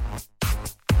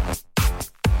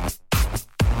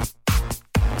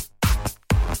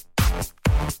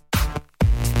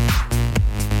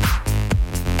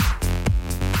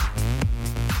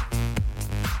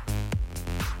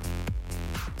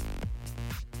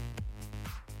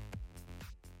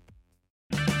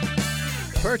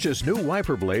 Purchase new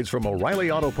wiper blades from O'Reilly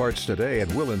Auto Parts today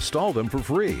and we'll install them for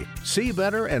free. See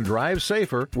better and drive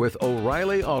safer with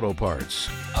O'Reilly Auto Parts.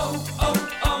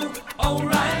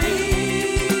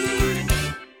 O'Reilly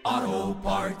Auto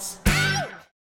Parts.